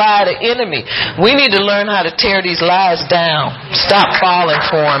 That's a lie of the enemy. We need to learn how to tear these lies down. Stop falling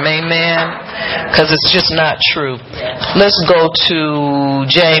for them. Amen. Because it's just not true. Let's go to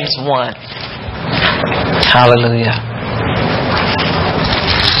James 1. Hallelujah.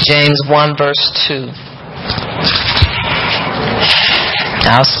 James 1 verse 2.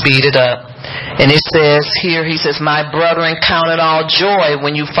 I'll speed it up. And it says here, he says, my brethren, count it all joy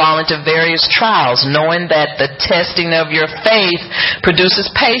when you fall into various trials, knowing that the testing of your faith produces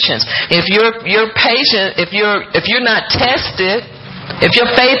patience. If you're patient, if you're not tested, if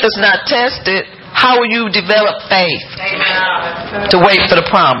your faith is not tested, how will you develop faith? Amen. To wait for the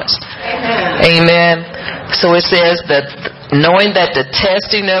promise? Amen. So it says that knowing that the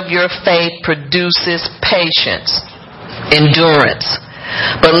testing of your faith produces patience, endurance.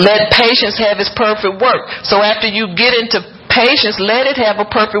 But let patience have its perfect work. So after you get into patience, let it have a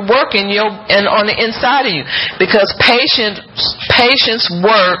perfect work in and on the inside of you. Because patience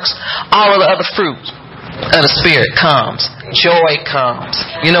works, all of the other fruits of the Spirit comes. Joy comes.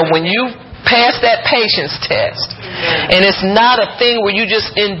 When you pass that patience test, and it's not a thing where you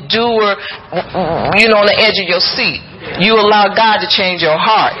just endure, on the edge of your seat. You allow God to change your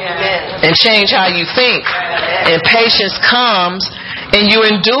heart and change how you think. And patience comes and you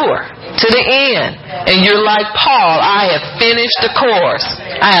endure to the end. And you're like Paul, I have finished the course.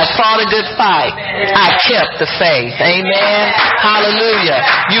 I have fought a good fight. I kept the faith. Amen. Hallelujah.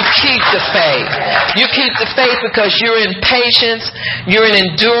 You keep the faith. You keep the faith because you're in patience. You're in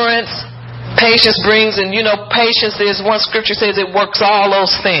endurance. Patience brings, and patience is, one scripture says it works all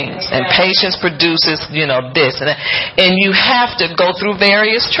those things. And patience produces, this and that. And you have to go through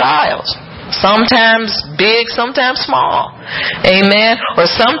various trials. Sometimes big, sometimes small. Amen. Or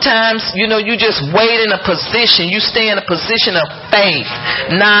sometimes, you just wait in a position. You stay in a position of faith.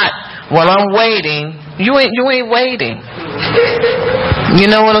 Not, well, I'm waiting. You ain't waiting. You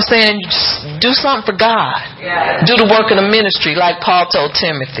know what I'm saying? You just do something for God. Do the work of the ministry like Paul told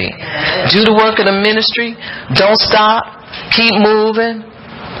Timothy. Do the work of the ministry. Don't stop. Keep moving.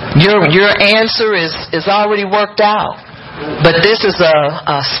 Your answer is already worked out. But this is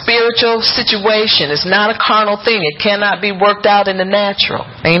a spiritual situation. It's not a carnal thing. It cannot be worked out in the natural.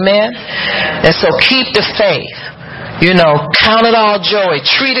 Amen? And so keep the faith. Count it all joy.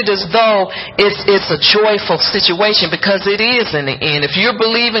 Treat it as though it's a joyful situation, because it is in the end. If you're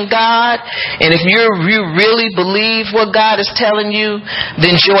believing God, and if you really believe what God is telling you,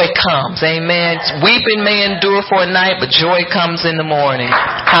 then joy comes. Amen. Weeping may endure for a night, but joy comes in the morning.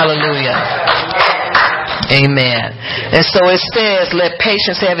 Hallelujah. Amen. And so it says, let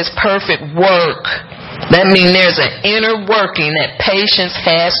patience have its perfect work. That means there's an inner working that patience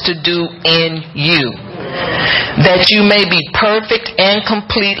has to do in you, that you may be perfect and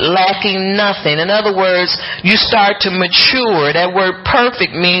complete, lacking nothing. In other words, you start to mature. That word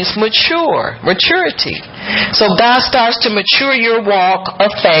perfect means maturity. So God starts to mature your walk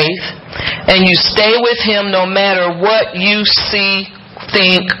of faith, and you stay with Him no matter what you see,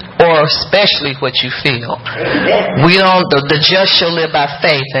 think, or especially what you feel. The just shall live by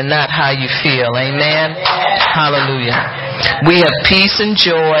faith and not how you feel. Amen. Hallelujah. We have peace and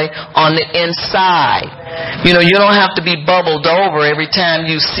joy on the inside. You don't have to be bubbled over every time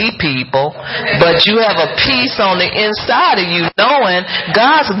you see people, but you have a peace on the inside of you, knowing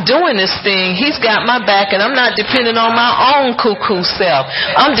God's doing this thing. He's got my back, and I'm not depending on my own cuckoo self.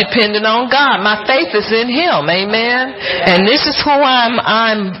 I'm depending on God. My faith is in Him. Amen. And this is who I'm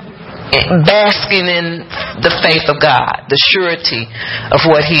basking in, the faith of God, the surety of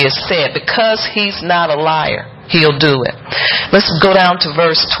what He has said, because He's not a liar. He'll do it. Let's go down to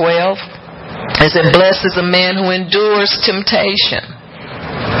verse 12. It said, blessed is the man who endures temptation.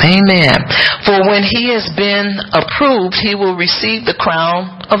 Amen. For when he has been approved, he will receive the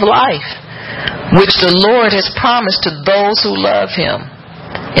crown of life, which the Lord has promised to those who love Him.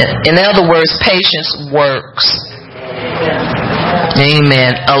 In other words, patience works.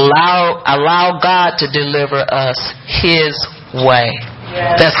 Amen. Allow God to deliver us His way.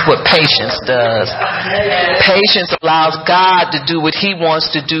 That's what patience does. Patience allows God to do what He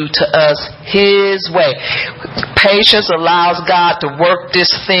wants to do to us His way. Patience allows God to work this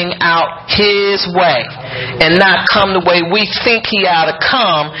thing out His way, and not come the way we think He ought to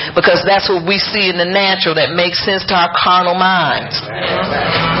come, because that's what we see in the natural that makes sense to our carnal minds.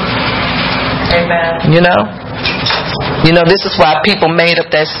 Amen. This is why people made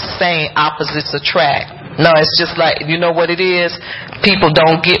up that saying, opposites attract. No, it's just like, you know what it is? People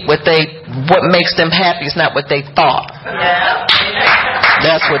don't get what makes them happy is not what they thought.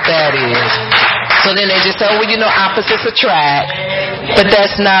 That's what that is. So then they just say, opposites attract. But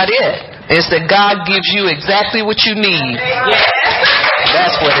that's not it. It's that God gives you exactly what you need.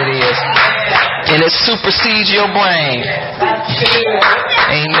 That's what it is. And it supersedes your brain.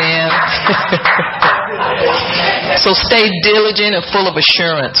 Amen. So stay diligent and full of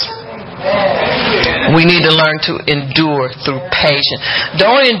assurance. We need to learn to endure through patience.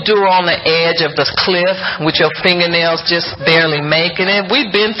 Don't endure on the edge of the cliff with your fingernails just barely making it.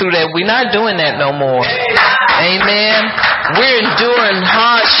 We've been through that. We're not doing that no more. Amen. We're enduring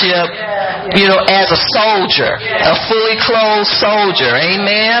hardship, as a soldier, a fully clothed soldier.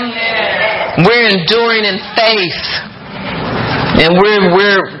 Amen. We're enduring in faith, and we're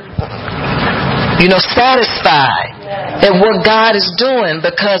satisfied at what God is doing,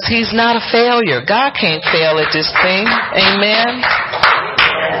 because He's not a failure. God can't fail at this thing. Amen.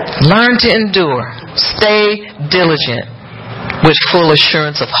 Learn to endure. Stay diligent with full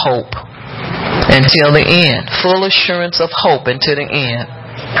assurance of hope until the end. Full assurance of hope until the end.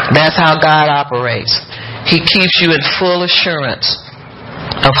 That's how God operates. He keeps you in full assurance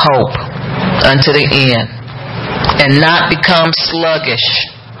of hope until the end, and not become sluggish.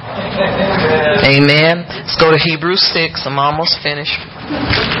 Amen. Let's go to Hebrews 6. I'm almost finished.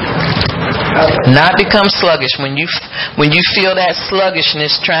 Not become sluggish. When you feel that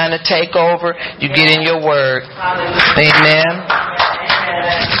sluggishness trying to take over, you get in your word. Amen.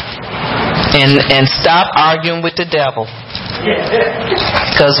 And stop arguing with the devil,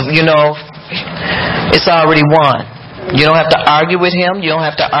 because it's already won. You don't have to argue with him. You don't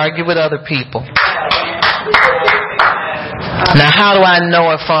have to argue with other people. Now, how do I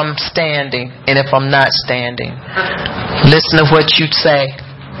know if I'm standing and if I'm not standing? Listen to what you say.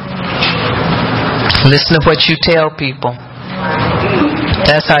 Listen to what you tell people.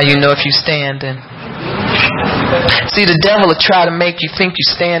 That's how you know if you're standing. See, the devil will try to make you think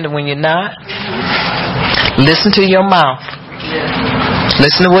you're standing when you're not. Listen to your mouth.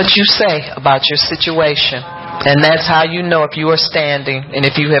 Listen to what you say about your situation. And that's how you know if you are standing and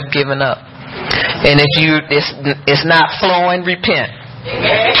if you have given up. And if it's not flowing, repent.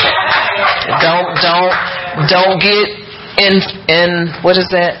 Don't get in what is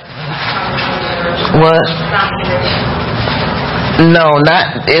that? What? No,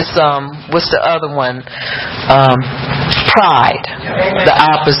 not. It's what's the other one? Pride. The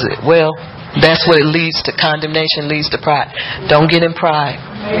opposite. Well, that's what it leads to. Condemnation leads to pride. Don't get in pride.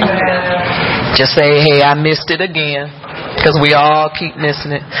 Just say, hey, I missed it again. Because we all keep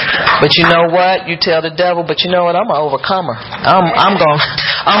missing it. But you know what? You tell the devil, but you know what? I'm an overcomer. I'm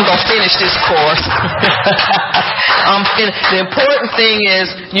gonna finish this course. The important thing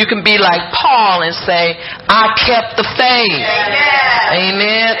is you can be like Paul and say, I kept the faith.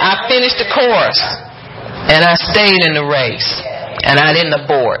 Amen. I finished the course. And I stayed in the race. And I didn't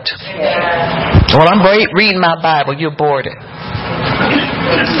abort. When I'm reading my Bible, you abort it.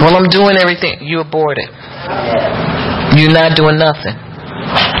 When I'm doing everything, you abort it. You're not doing nothing.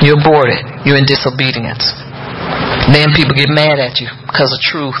 You abort it. You're in disobedience. Then people get mad at you because of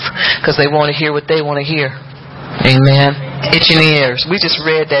truth. Because they want to hear what they want to hear. Amen. Itching ears. We just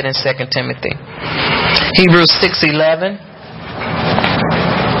read that in 2 Timothy. Hebrews 6:11.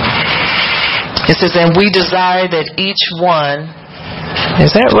 It says, and we desire that each one...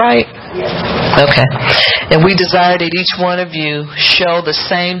 Is that right? Okay. And we desire that each one of you show the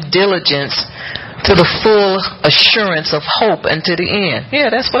same diligence to the full assurance of hope unto the end. Yeah,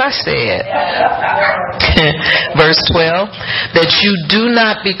 that's what I said. Verse 12. That you do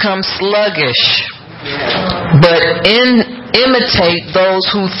not become sluggish, but imitate those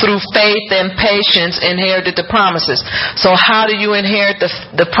who through faith and patience inherited the promises. So how do you inherit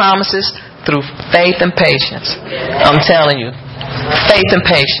the promises? Through faith and patience. I'm telling you. Faith and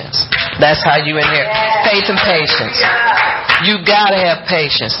patience. That's how you inherit. Faith and patience. You gotta have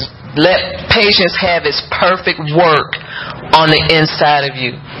patience. Let patience have its perfect work on the inside of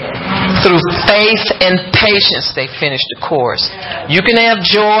you. Through faith and patience, they finish the course. You can have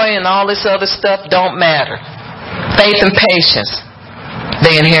joy and all this other stuff, don't matter. Faith and patience,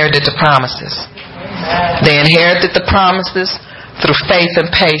 they inherited the promises. They inherited the promises through faith and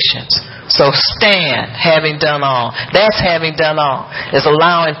patience. So stand, having done all. That's having done all. Is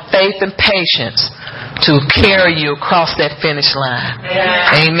allowing faith and patience to carry you across that finish line.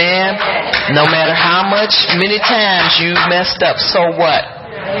 Amen. No matter how many times you messed up, so what?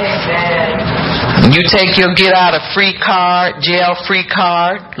 You take your get out of free card, jail free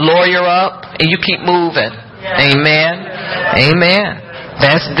card, lawyer up, and you keep moving. Amen. Amen.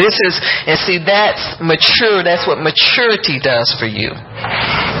 That's mature. That's what maturity does for you.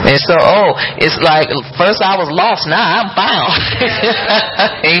 And so, it's like, first I was lost, now I'm found.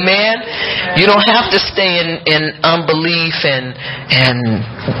 Amen. You don't have to stay in unbelief and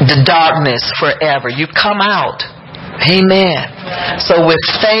the darkness forever. You come out. Amen. So with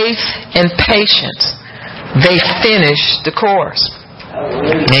faith and patience, they finish the course.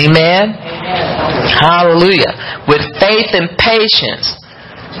 Amen. Hallelujah. With faith and patience,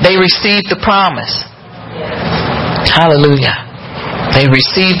 they receive the promise. Hallelujah. They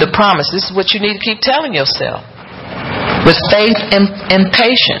receive the promise. This is what you need to keep telling yourself. With faith and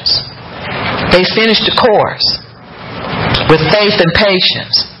patience, they finish the course. With faith and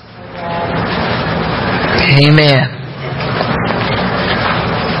patience. Amen.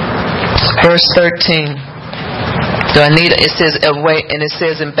 Verse 13. It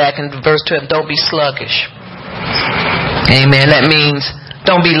says back in verse 12, don't be sluggish. Amen. That means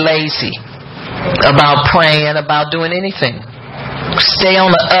don't be lazy about praying, about doing anything. Stay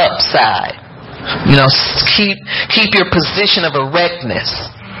on the upside. Keep your position of erectness.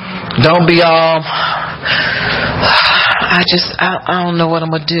 Don't be all, I don't know what I'm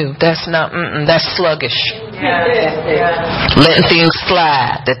going to do. That's sluggish. Letting things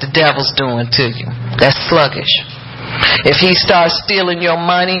slide that the devil's doing to you. That's sluggish. If he starts stealing your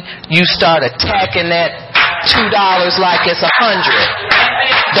money, you start attacking that $2 like it's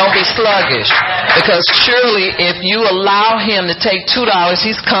 100. Don't be sluggish. Because surely if you allow him to take $2,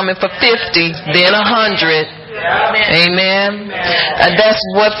 he's coming for 50, then 100. Amen. That's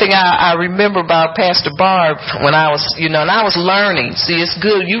one thing I remember about Pastor Barb when I was, and I was learning. See, it's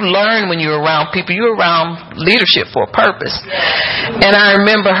good. You learn when you're around people. You're around leadership for a purpose. And I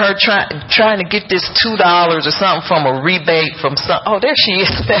remember her trying to get this $2 or something from a rebate from some. Oh, there she is,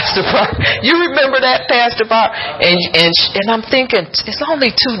 Pastor Barb. You remember that, Pastor Barb? And I'm thinking, it's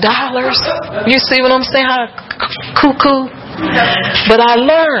only $2. You see what I'm saying? How cuckoo. But I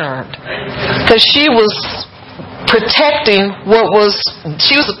learned because she was protecting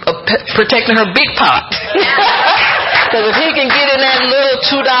protecting her big pot. Because if he can get in that little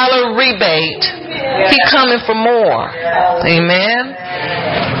 $2 rebate, he coming for more. Amen.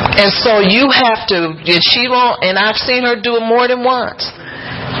 And so you have to, and I've seen her do it more than once.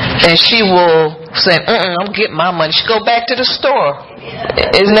 And she will say, I'm getting my money. She go back to the store.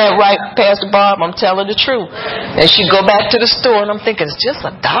 Isn't that right, Pastor Barb? I'm telling the truth. And she'd go back to the store, and I'm thinking, it's just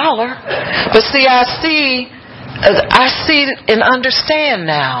 $1. But see, I see and understand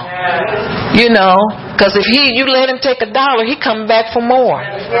now. You know, because if you let him take $1, he come back for more.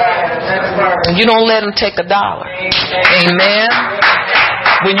 You don't let him take $1. Amen.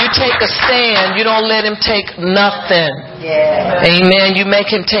 When you take a stand, you don't let him take nothing. Amen. You make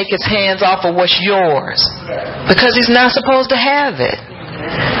him take his hands off of what's yours, because he's not supposed to have it.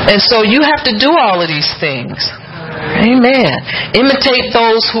 And so you have to do all of these things. Amen. Imitate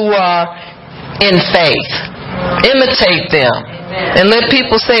those who are in faith. Imitate them. And let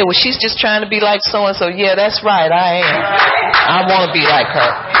people say, well, she's just trying to be like so-and-so. Yeah, that's right, I am. I want to be like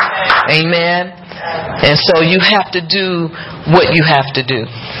her. Amen. And so you have to do what you have to do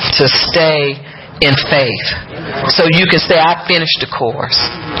to stay in faith. So you can say, I finished the course.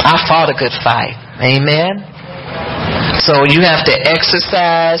 I fought a good fight. Amen. So you have to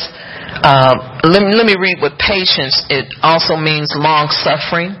exercise. Let me read what patience. It also means long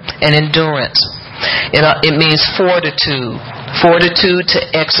suffering and endurance. It means fortitude. Fortitude to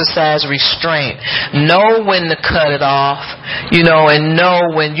exercise restraint. Know when to cut it off, and know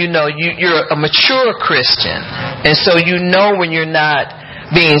when you're a mature Christian. And so you know when you're not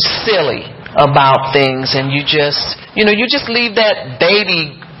being silly about things, and you just leave that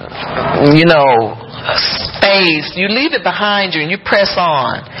baby, space. You leave it behind you and you press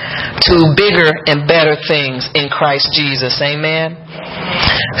on to bigger and better things in Christ Jesus. Amen.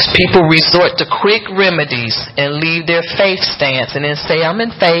 People resort to quick remedies and leave their faith stance and then say, I'm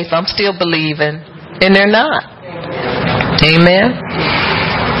in faith, I'm still believing, and they're not. Amen.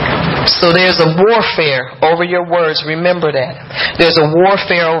 So there's a warfare over your words. Remember that. There's a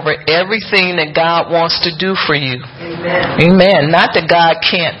warfare over everything that God wants to do for you. Amen. Not that God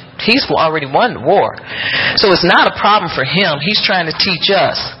can't. He's already won the war. So it's not a problem for him. He's trying to teach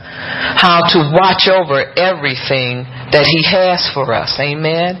us how to watch over everything that he has for us.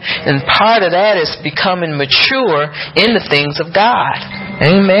 Amen. And part of that is becoming mature in the things of God.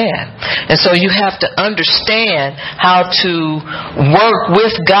 Amen. And so you have to understand how to work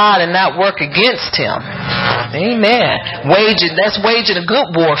with God and not work against him. Amen. That's waging a good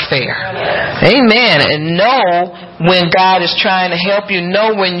warfare. Amen. And know when God is trying to help you.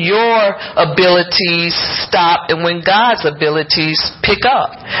 Know when your abilities stop and when God's abilities pick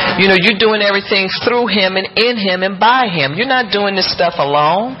up. You're doing everything through him and in him and by him. You're not doing this stuff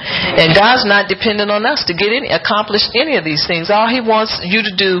alone. And God's not dependent on us to accomplish any of these things. All he wants you to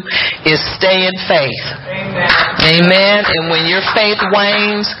do is stay in faith. Amen. And when your faith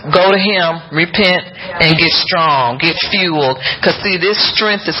wanes, go to him, repent, and get strong, get fueled. Because see, this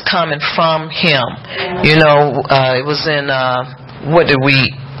strength is coming from him. It was in, the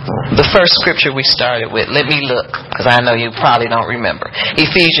first scripture we started with. Let me look, because I know you probably don't remember.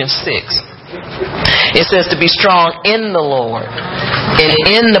 Ephesians 6. It says to be strong in the Lord and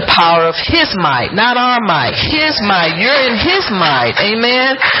in the power of his might, not our might, his might. You're in his might.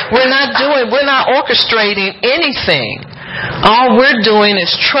 Amen. We're not orchestrating anything. All we're doing is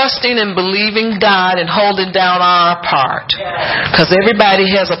trusting and believing God and holding down our part. Because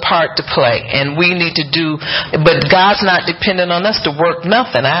everybody has a part to play. And we need to but God's not dependent on us to work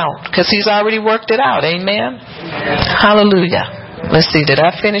nothing out. Because he's already worked it out. Amen. Hallelujah. Let's see, did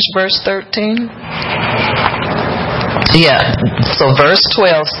I finish verse 13? Yeah. So verse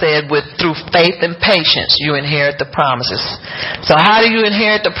 12 said, through faith and patience you inherit the promises. So how do you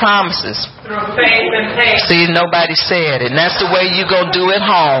inherit the promises? Through faith and patience. See, nobody said it. And that's the way you going to do it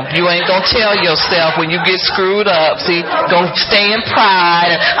home. You ain't going to tell yourself when you get screwed up. See, going to stay in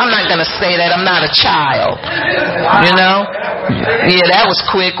pride. I'm not going to say that. I'm not a child. Yeah, that was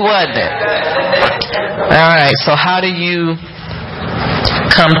quick, wasn't it? All right. So how do you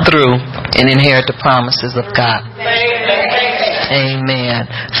come through and inherit the promises of God?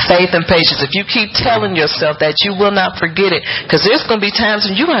 Amen. Faith and patience. If you keep telling yourself that, you will not forget it. Because there's going to be times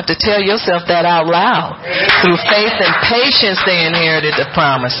when you have to tell yourself that out loud. Through faith and patience they inherited the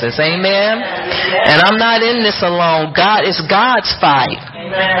promises. Amen. And I'm not in this alone. It's God's fight.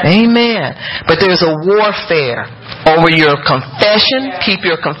 Amen. But there's a warfare over your confession. Keep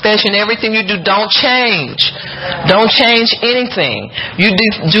your confession. Everything you do, don't change. Don't change anything. You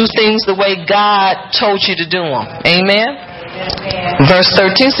do things the way God told you to do them. Amen. Verse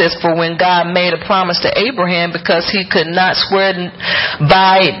 13 says, for when God made a promise to Abraham, because he could not swear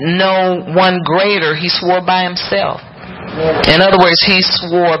by no one greater, he swore by himself. In other words, he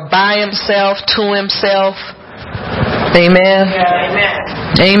swore by himself, to himself. Amen.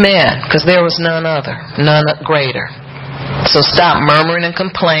 Amen. Because there was none other, none greater. So stop murmuring and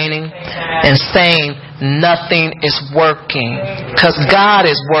complaining and saying nothing is working. Because God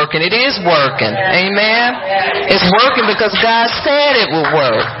is working. It is working. Amen? It's working because God said it would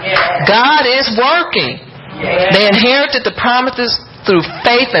work. God is working. They inherited the promises through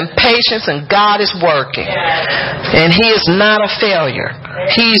faith and patience, and God is working. And He is not a failure.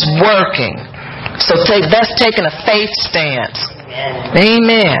 He's working. So that's taking a faith stance.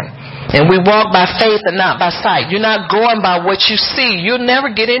 Amen. And we walk by faith and not by sight. You're not going by what you see. You'll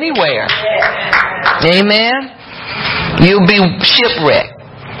never get anywhere. Amen. You'll be shipwrecked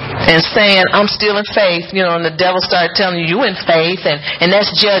and saying, I'm still in faith. You know, and the devil started telling you in faith, and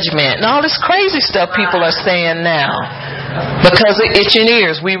that's judgment. And all this crazy stuff people are saying now. Because of itching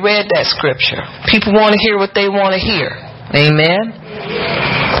ears. We read that scripture. People want to hear what they want to hear. Amen.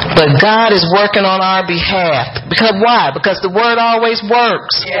 But God is working on our behalf. Because why? Because the Word always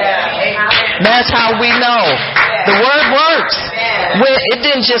works. That's how we know. The Word works. It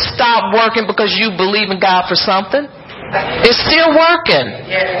didn't just stop working because you believe in God for something. It's still working.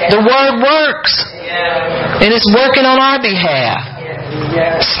 The Word works. And it's working on our behalf.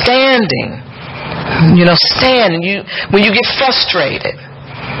 Standing. You know, stand. When you get frustrated.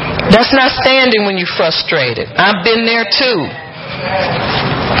 That's not standing when you're frustrated. I've been there too.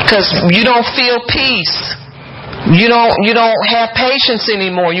 Because you don't feel peace. You don't have patience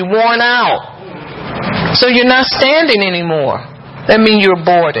anymore. You're worn out. So you're not standing anymore. That means you're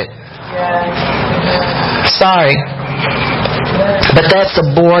aborted. Sorry. But that's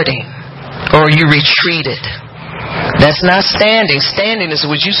aborting. Or you retreated. That's not standing. Standing is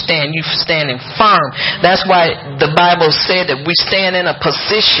when you stand. You're standing firm. That's why the Bible said that we stand in a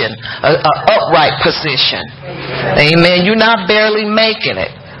position, an upright position. Amen. You're not barely making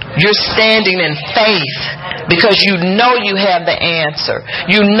it. You're standing in faith because you know you have the answer.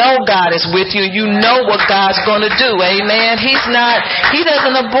 You know God is with you. You know what God's going to do. Amen. He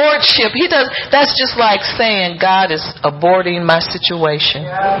doesn't abort ship. That's just like saying God is aborting my situation.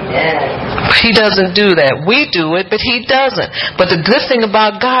 He doesn't do that. We do it, but He doesn't. But the good thing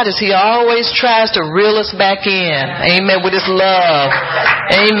about God is He always tries to reel us back in. Amen. With His love.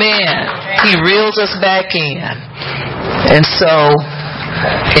 Amen. He reels us back in. And so,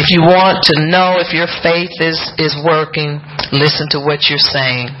 if you want to know if your faith is working, listen to what you're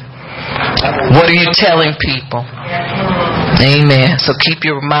saying. What are you telling people? Amen. So keep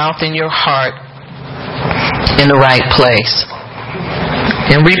your mouth and your heart in the right place.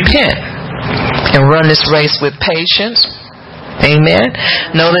 And repent. And run this race with patience. Amen.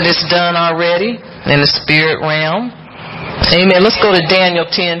 Know that it's done already in the spirit realm. Amen. Let's go to Daniel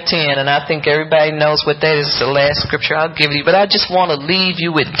 10:10, and I think everybody knows what that is. It's the last scripture I'll give you, but I just want to leave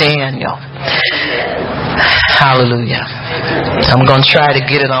you with Daniel. Hallelujah. I'm going to try to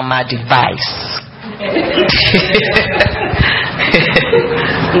get it on my device.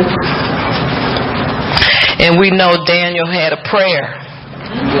 And we know Daniel had a prayer,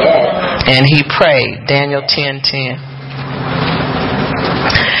 and he prayed. Daniel 10:10.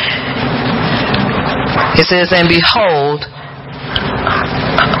 It says, and behold,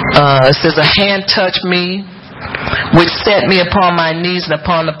 it says, a hand touched me, which set me upon my knees and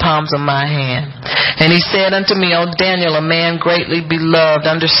upon the palms of my hand. And he said unto me, O Daniel, a man greatly beloved,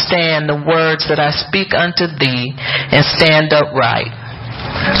 understand the words that I speak unto thee, and stand upright.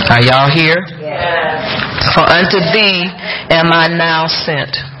 Are y'all here? Yes. For unto thee am I now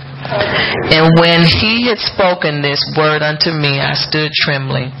sent. And when he had spoken this word unto me, I stood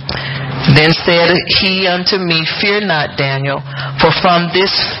trembling. Then said he unto me, fear not, Daniel, for from the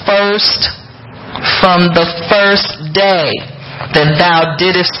first day that thou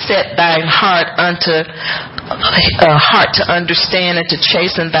didst set thine heart to understand and to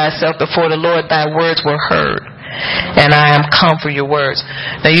chasten thyself before the Lord, thy words were heard. And I am come for your words.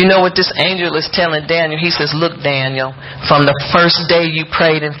 Now you know what this angel is telling Daniel. He says, look, Daniel, from the first day you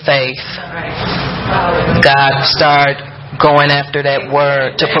prayed in faith, God started going after that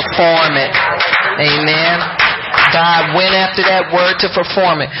word to perform it. Amen. God went after that word to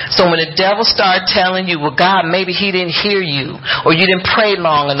perform it. So when the devil started telling you, well, God, maybe He didn't hear you, or you didn't pray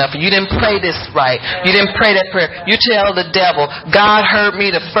long enough, or you didn't pray this right, you didn't pray that prayer, you tell the devil, God heard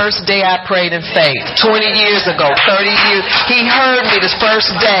me the first day I prayed in faith, 20 years ago, 30 years. He heard me this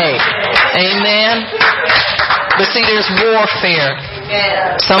first day. Amen. But see, there's warfare.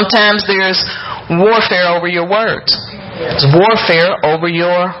 Sometimes there's warfare over your words. It's warfare over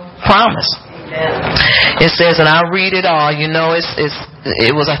your promise. It says, and I'll read it all. You know,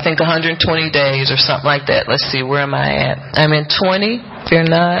 it was, I think, 120 days or something like that. Let's see, where am I at? I'm in 20. Fear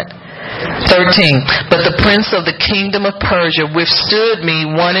not. 13. But the prince of the kingdom of Persia withstood me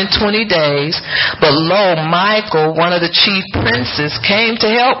 21 days. But lo, Michael, one of the chief princes, came to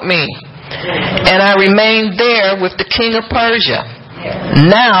help me. and I remained there with the king of Persia.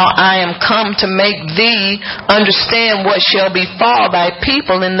 Now I am come to make thee understand what shall befall thy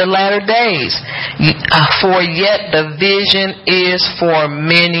people in the latter days. For yet the vision is for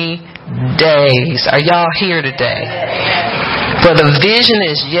many days. Are y'all here today? For the vision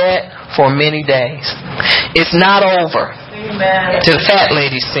is yet for many days. It's not over. Amen. Till the fat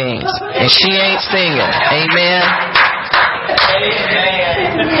lady sings, and she ain't singing. Amen.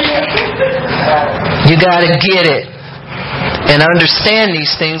 You gotta get it and understand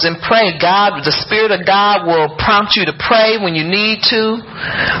these things and pray. God, the Spirit of God will prompt you to pray when you need to,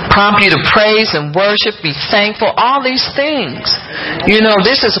 prompt you to praise and worship, be thankful, all these things. You know,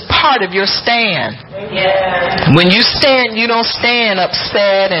 this is a part of your stand. When you stand, you don't stand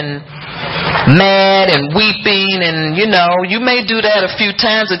upset and mad and weeping, and you know, you may do that a few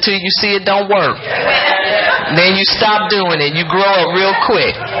times until you see it don't work. Then you stop doing it. You grow up real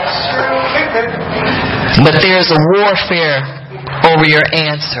quick. But there's a warfare over your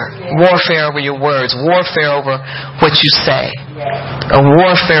answer, warfare over your words, warfare over what you say, a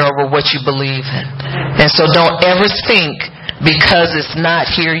warfare over what you believe in. And so don't ever think because it's not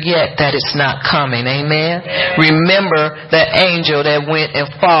here yet that it's not coming. Amen. Remember that angel that went and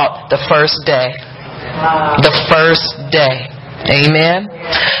fought the first day. The first day. Amen.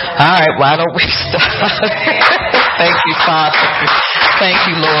 All right, why don't we stop? Thank you, Father. Thank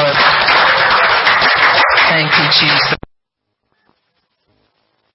you, Lord. Thank you, Jesus.